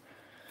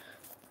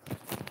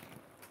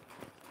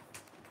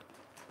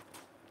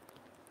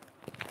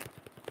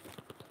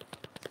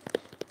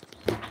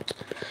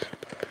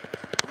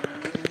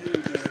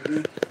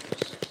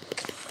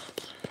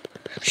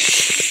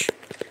 Shh.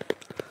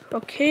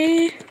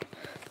 Okay.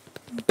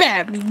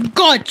 Bam!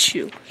 Got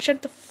you.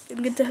 Shut the f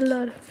and get the hell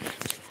out.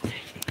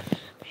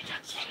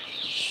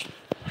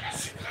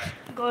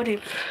 Got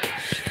him.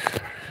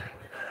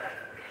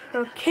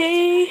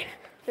 Okay.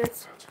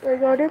 I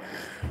got him.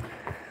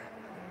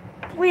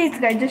 Please,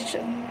 guys, just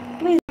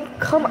please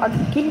come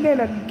again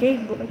and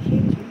again, bro.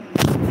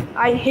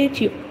 I hate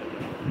you.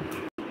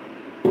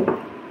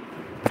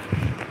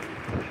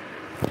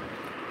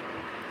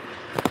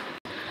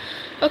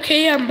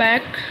 Okay, I'm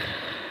back.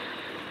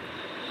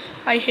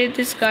 I hate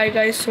this guy,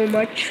 guys, so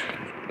much.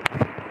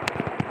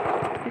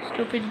 This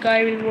stupid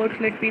guy won't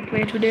let me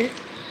play today.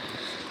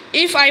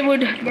 If I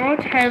would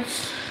not have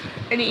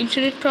any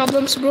internet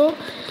problems, bro,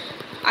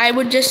 I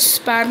would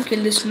just spam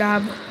kill this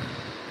knob.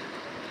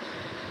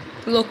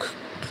 Look,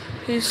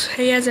 he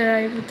has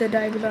arrived with the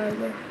diamond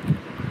armor.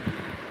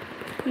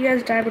 He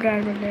has diamond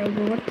armor now,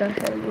 bro. What the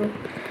hell, bro?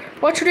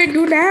 What should I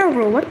do now,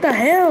 bro? What the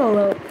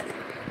hell?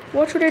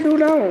 What should I do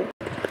now?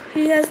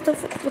 He has the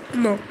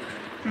no.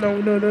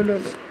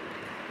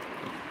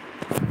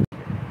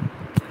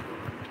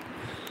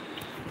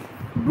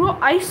 Bro,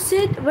 I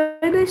said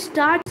when I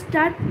start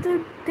the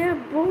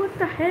bro. What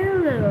the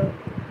hell?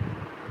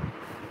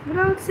 When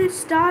I would say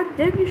start,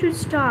 then you should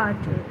start.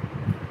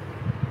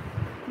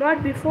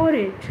 Not before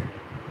it.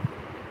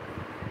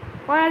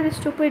 Why are the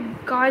stupid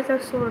guys are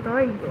so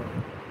annoying, bro?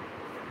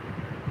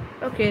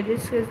 Okay,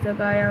 this is the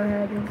guy I'm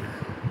having.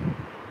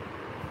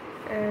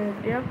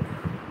 And yep.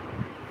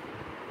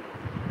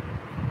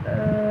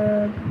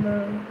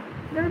 No.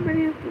 There are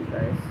many of you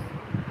guys.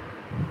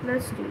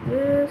 Let's do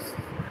this.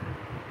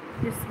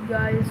 This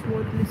guys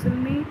won't listen to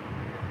me.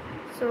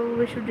 So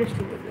we should just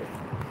do this.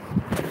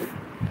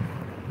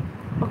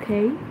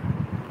 Okay.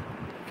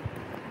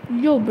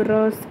 Yo,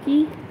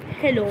 broski.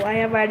 Hello, I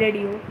have added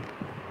you.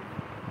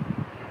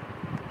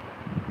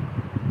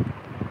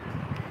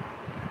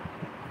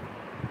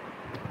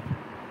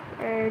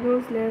 And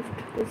who's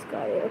left? This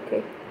guy.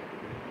 Okay.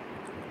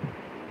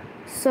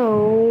 So,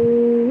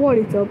 what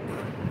is up?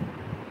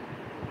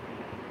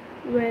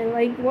 Well,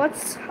 like,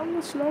 how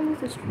much long is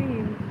the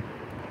stream?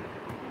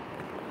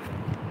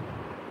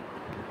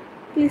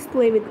 Please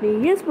play with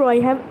me. Yes, bro, I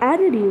have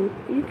added you.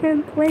 You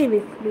can play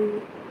with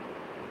me.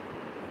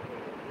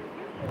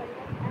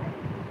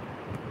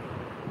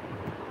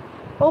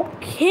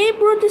 Okay,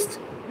 bro,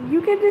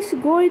 you can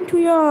just go into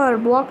your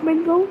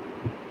BlockmanGo.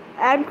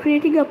 I'm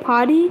creating a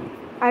party.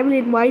 I will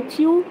invite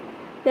you.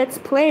 Let's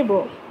play,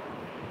 bro.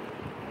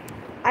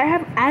 I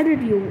have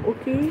added you,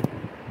 okay?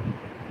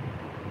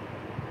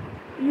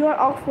 You are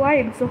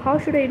offline, so how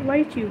should I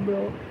invite you,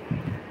 bro?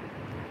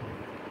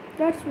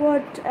 That's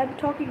what I'm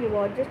talking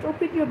about. Just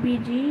open your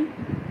BG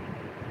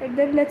and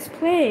then let's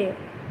play.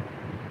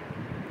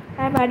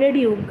 I've added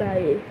you,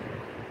 guys.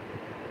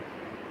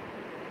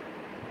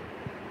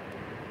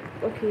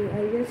 Okay,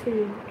 I guess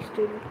I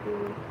still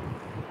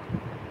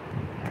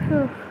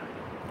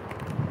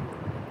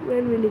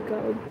when will he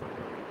come?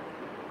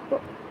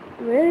 Oh,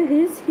 where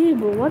is he,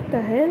 bro? What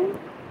the hell?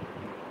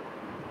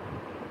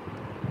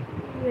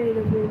 Wait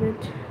a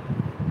minute.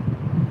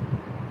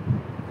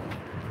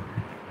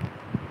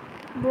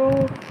 Bro,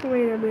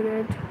 wait a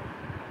minute.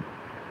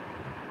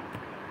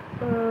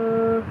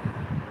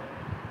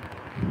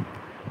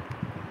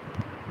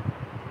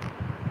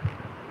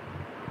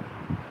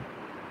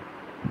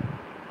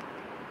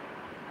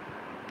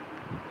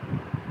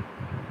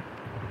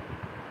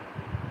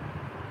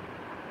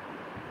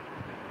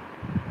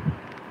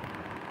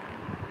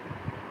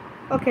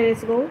 Okay,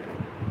 let's go.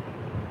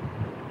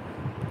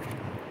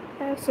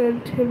 I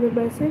sent him a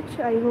message.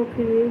 I hope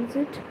he reads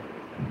it.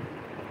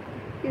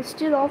 He's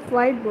still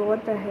offline, bro.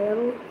 What the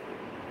hell?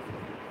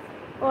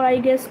 Or I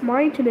guess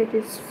my internet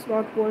is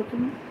not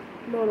working.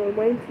 No,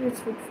 my internet's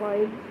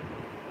fine.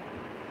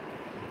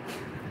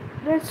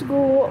 Let's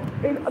go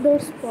in other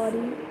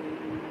party.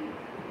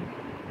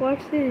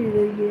 What's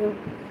this here?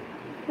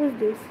 Who's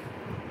this?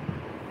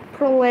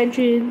 pro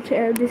legend,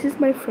 and this is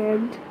my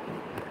friend,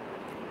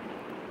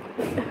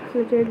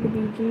 Legend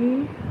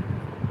BG.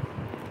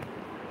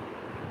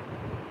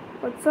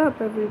 What's up,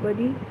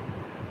 everybody?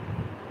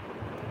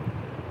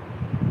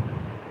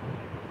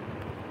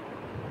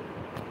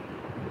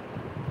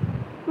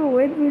 Oh,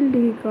 when will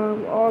he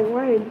come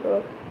online,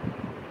 bro?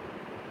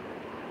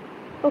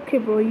 Okay,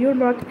 bro, you're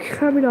not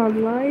coming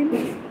online.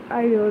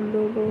 I don't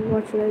know, bro.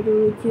 What should I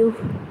do with you?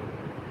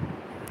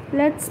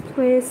 Let's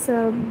play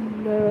some.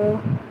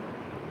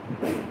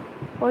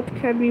 What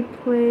can we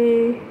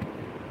play?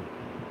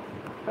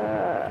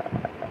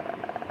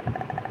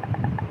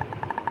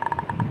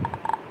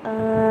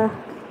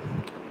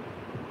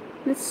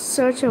 Let's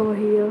search over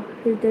here.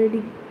 Is there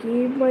any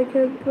game I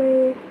can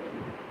play?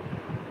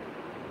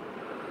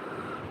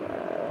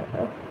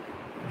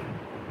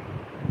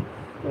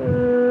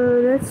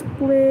 Let's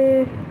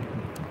play.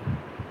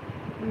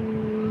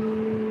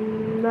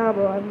 Nah,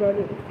 bro, I'm not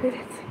even good at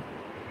it.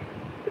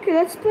 Okay,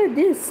 let's play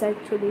this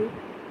actually.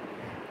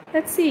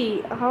 Let's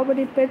see how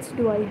many pets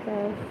do I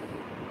have.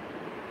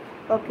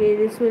 Okay,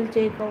 this will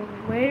take a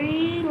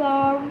very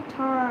long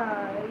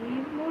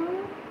time.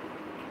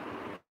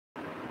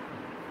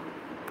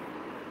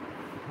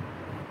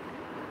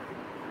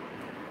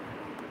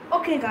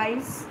 Okay,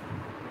 guys.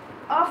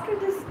 After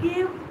this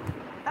game,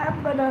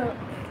 I'm gonna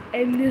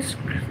end this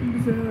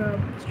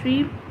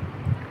stream.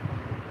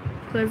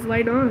 Because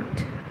why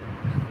not?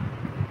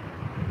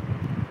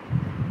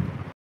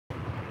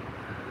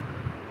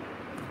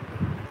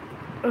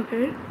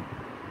 Okay.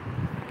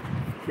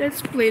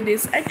 Let's play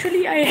this.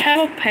 Actually, I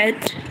have a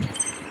pet.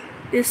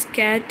 This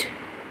cat.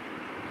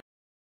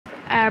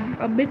 I'm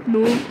a bit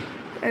new.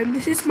 And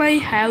this is my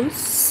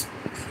house.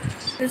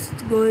 Let's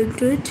go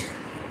into it.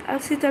 I'll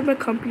sit on my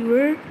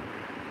computer.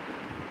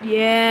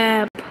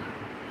 Yep.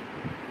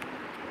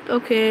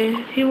 Okay.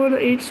 You wanna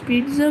eat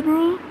pizza,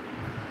 bro?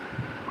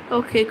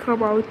 Okay,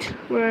 come out.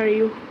 Where are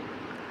you?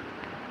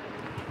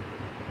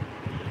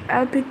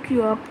 I'll pick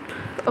you up.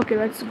 Okay,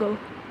 let's go.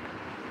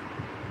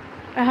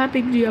 I have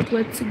picked you up.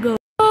 Let's go.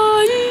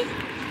 Bye.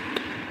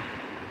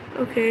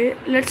 Okay,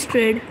 let's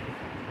trade.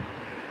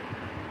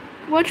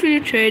 What will you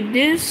trade?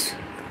 This?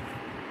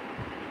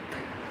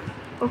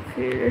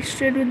 Okay, let's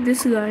trade with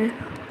this guy.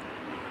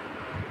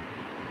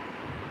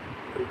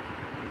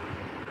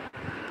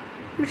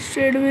 Let's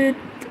trade with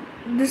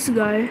this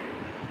guy.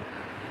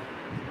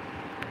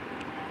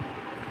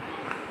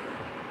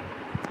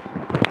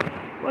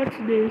 What's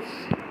this?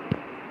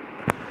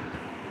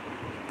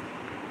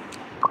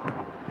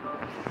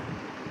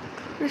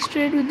 Let's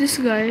trade with this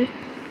guy.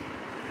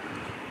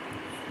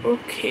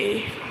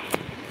 Okay.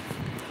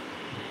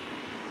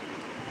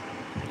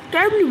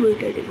 Time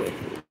limit anyway.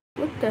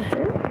 What the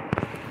hell?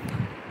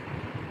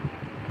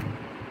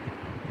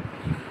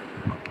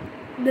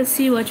 Let's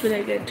see what will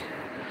I get.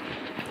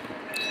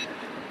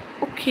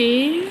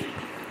 Okay.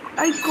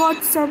 I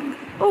got some.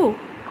 Oh,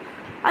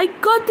 I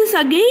got this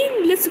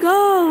again. Let's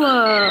go.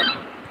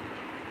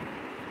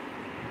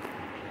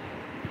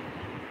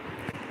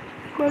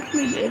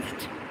 Monthly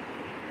gift.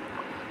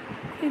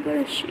 I got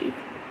a sheep.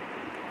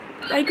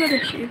 I got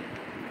a sheep.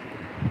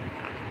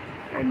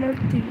 And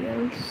nothing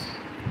else.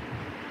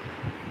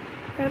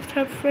 I have to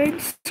have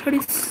friends.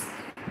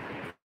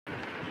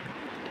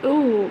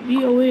 Oh,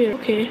 be aware.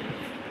 Okay.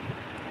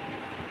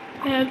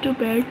 I have 2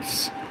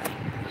 pets.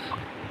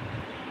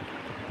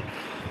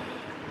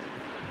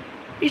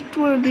 It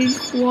wanna drink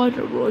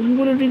water, bro. You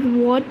wanna drink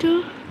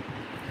water?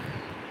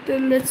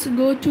 Then let's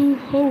go to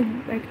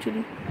home,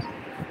 actually.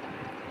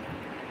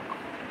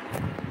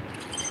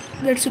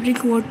 Let's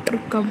drink water,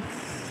 come.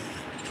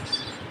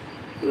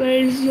 Where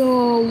is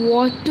your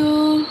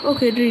water?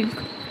 Okay, drink.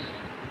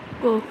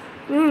 Go.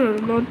 No,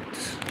 not.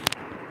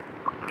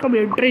 Come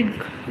here,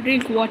 drink.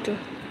 Drink water.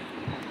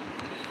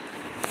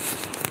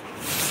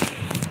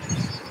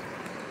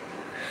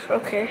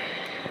 Okay.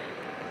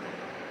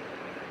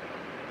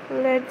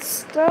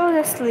 Let's go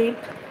to sleep.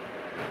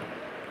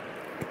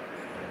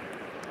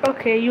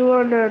 Okay, you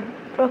wanna.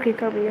 Okay,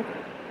 come here.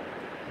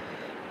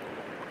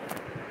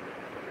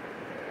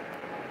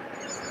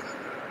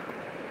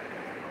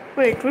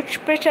 Wait, which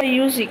pet are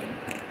you using?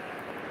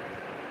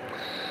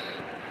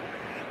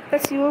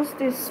 Let's use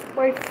this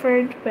my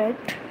friend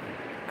pet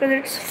because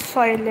it's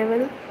 5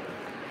 level.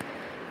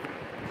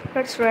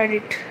 Let's ride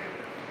it.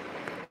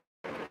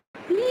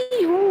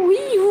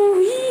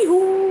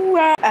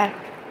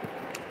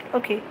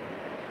 Okay,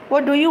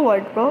 what do you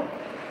want, bro?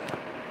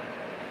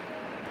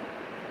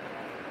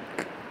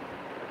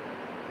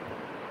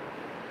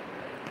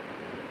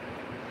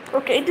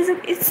 Okay,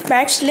 it's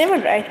max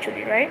level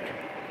actually, right?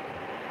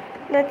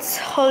 Let's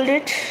hold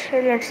it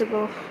and let's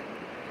go.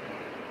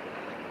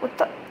 What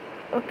the?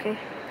 Okay.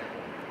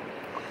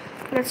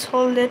 Let's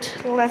hold it.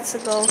 Let's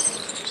go.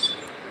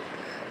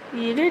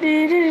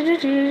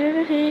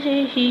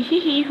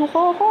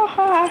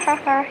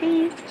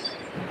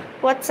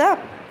 What's up?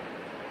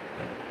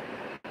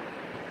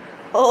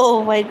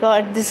 Oh my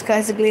god, this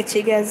guy's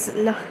glitching as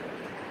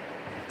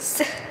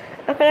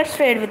okay, let's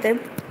trade with him.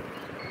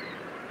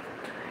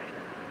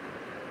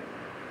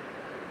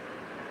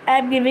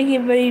 I'm giving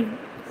him very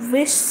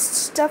wish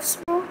stuff,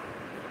 bro.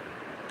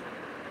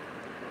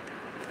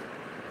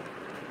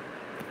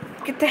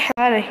 Get the hell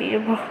out of here,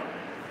 bro.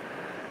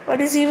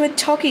 What is he even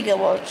talking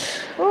about?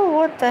 Oh,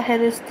 what the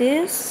hell is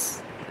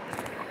this?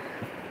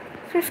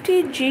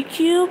 15 G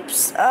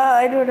cubes?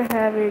 I don't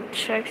have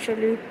it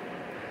actually.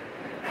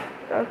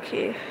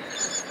 Okay.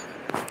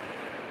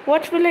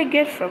 What will I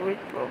get from it,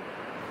 bro?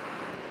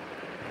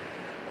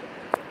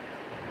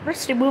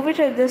 Let's remove it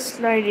and just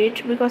slide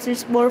it because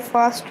it's more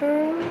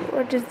faster.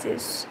 What is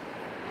this?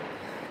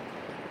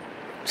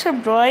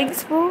 Some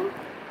drawings, bro.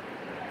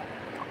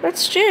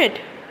 Let's do it.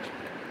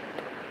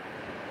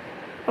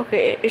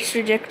 Okay, it's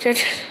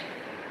rejected.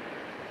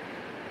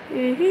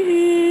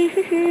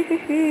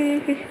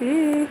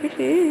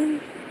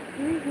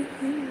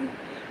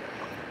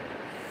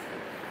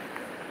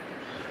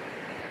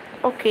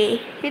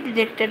 Okay, he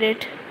rejected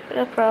it.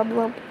 No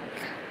problem.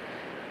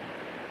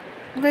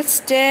 Let's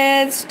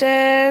dance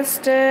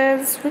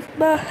with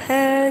my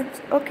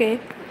hands. Okay.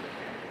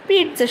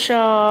 Pizza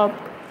shop.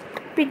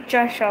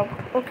 Pizza shop.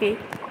 Okay.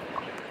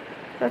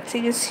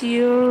 Nothing is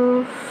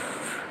here.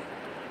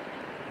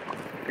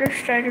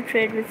 Let's try to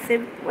trade with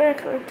him. Where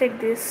can I take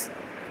this?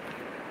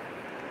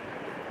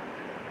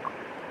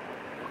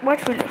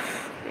 What will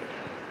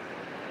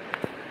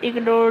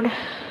ignored?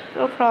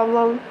 No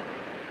problem.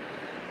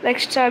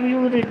 Next time you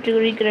will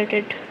regret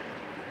it.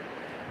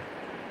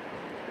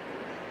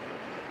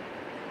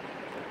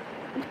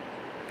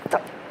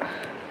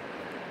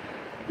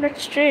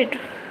 Let's trade.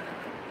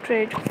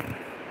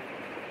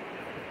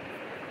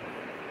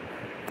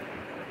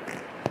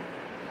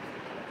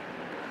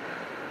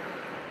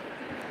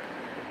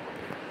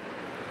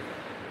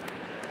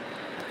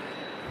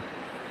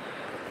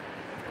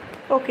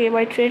 Okay,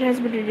 my trade has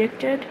been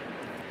rejected.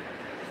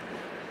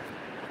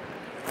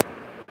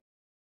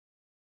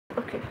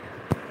 Okay.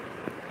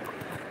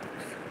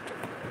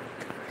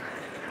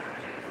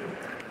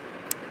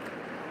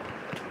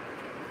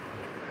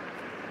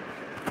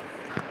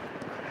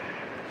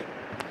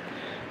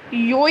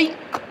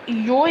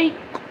 Yoink!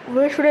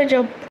 Where should I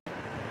jump?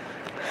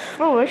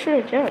 Oh, where should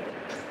I jump?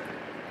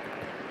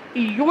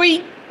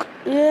 Yoink!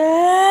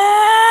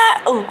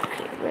 Yeah!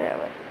 Okay, where am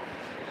I?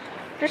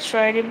 Let's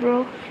try it,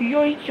 bro.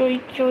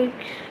 Yoink.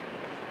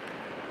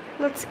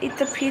 Let's eat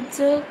the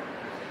pizza.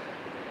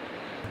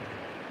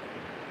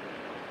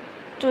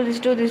 Do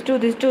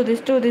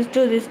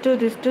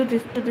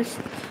this.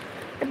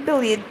 A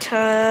billion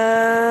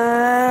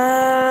times.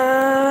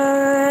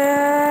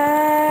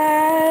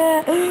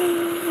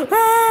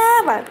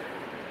 Man.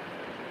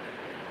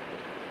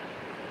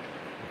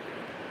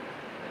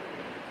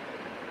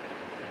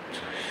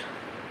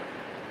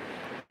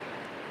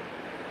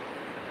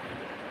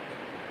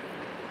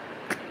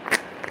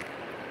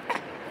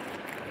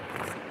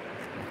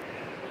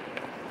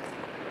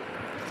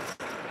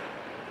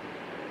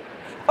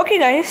 Okay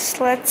guys,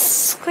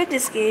 let's quit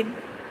this game.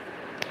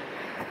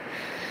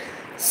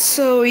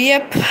 So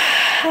yep,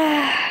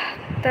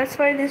 that's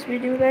why this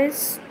video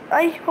guys.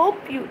 I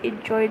hope you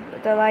enjoyed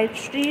the live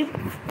stream,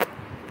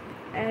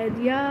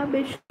 and yeah,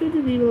 make sure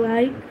to leave a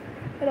like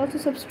and also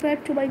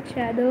subscribe to my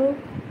channel.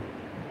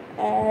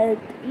 And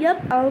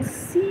yep, I'll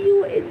see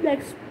you in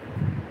next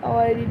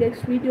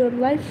video and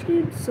live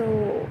stream.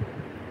 So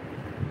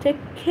take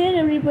care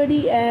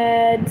everybody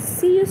and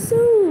see you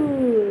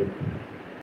soon.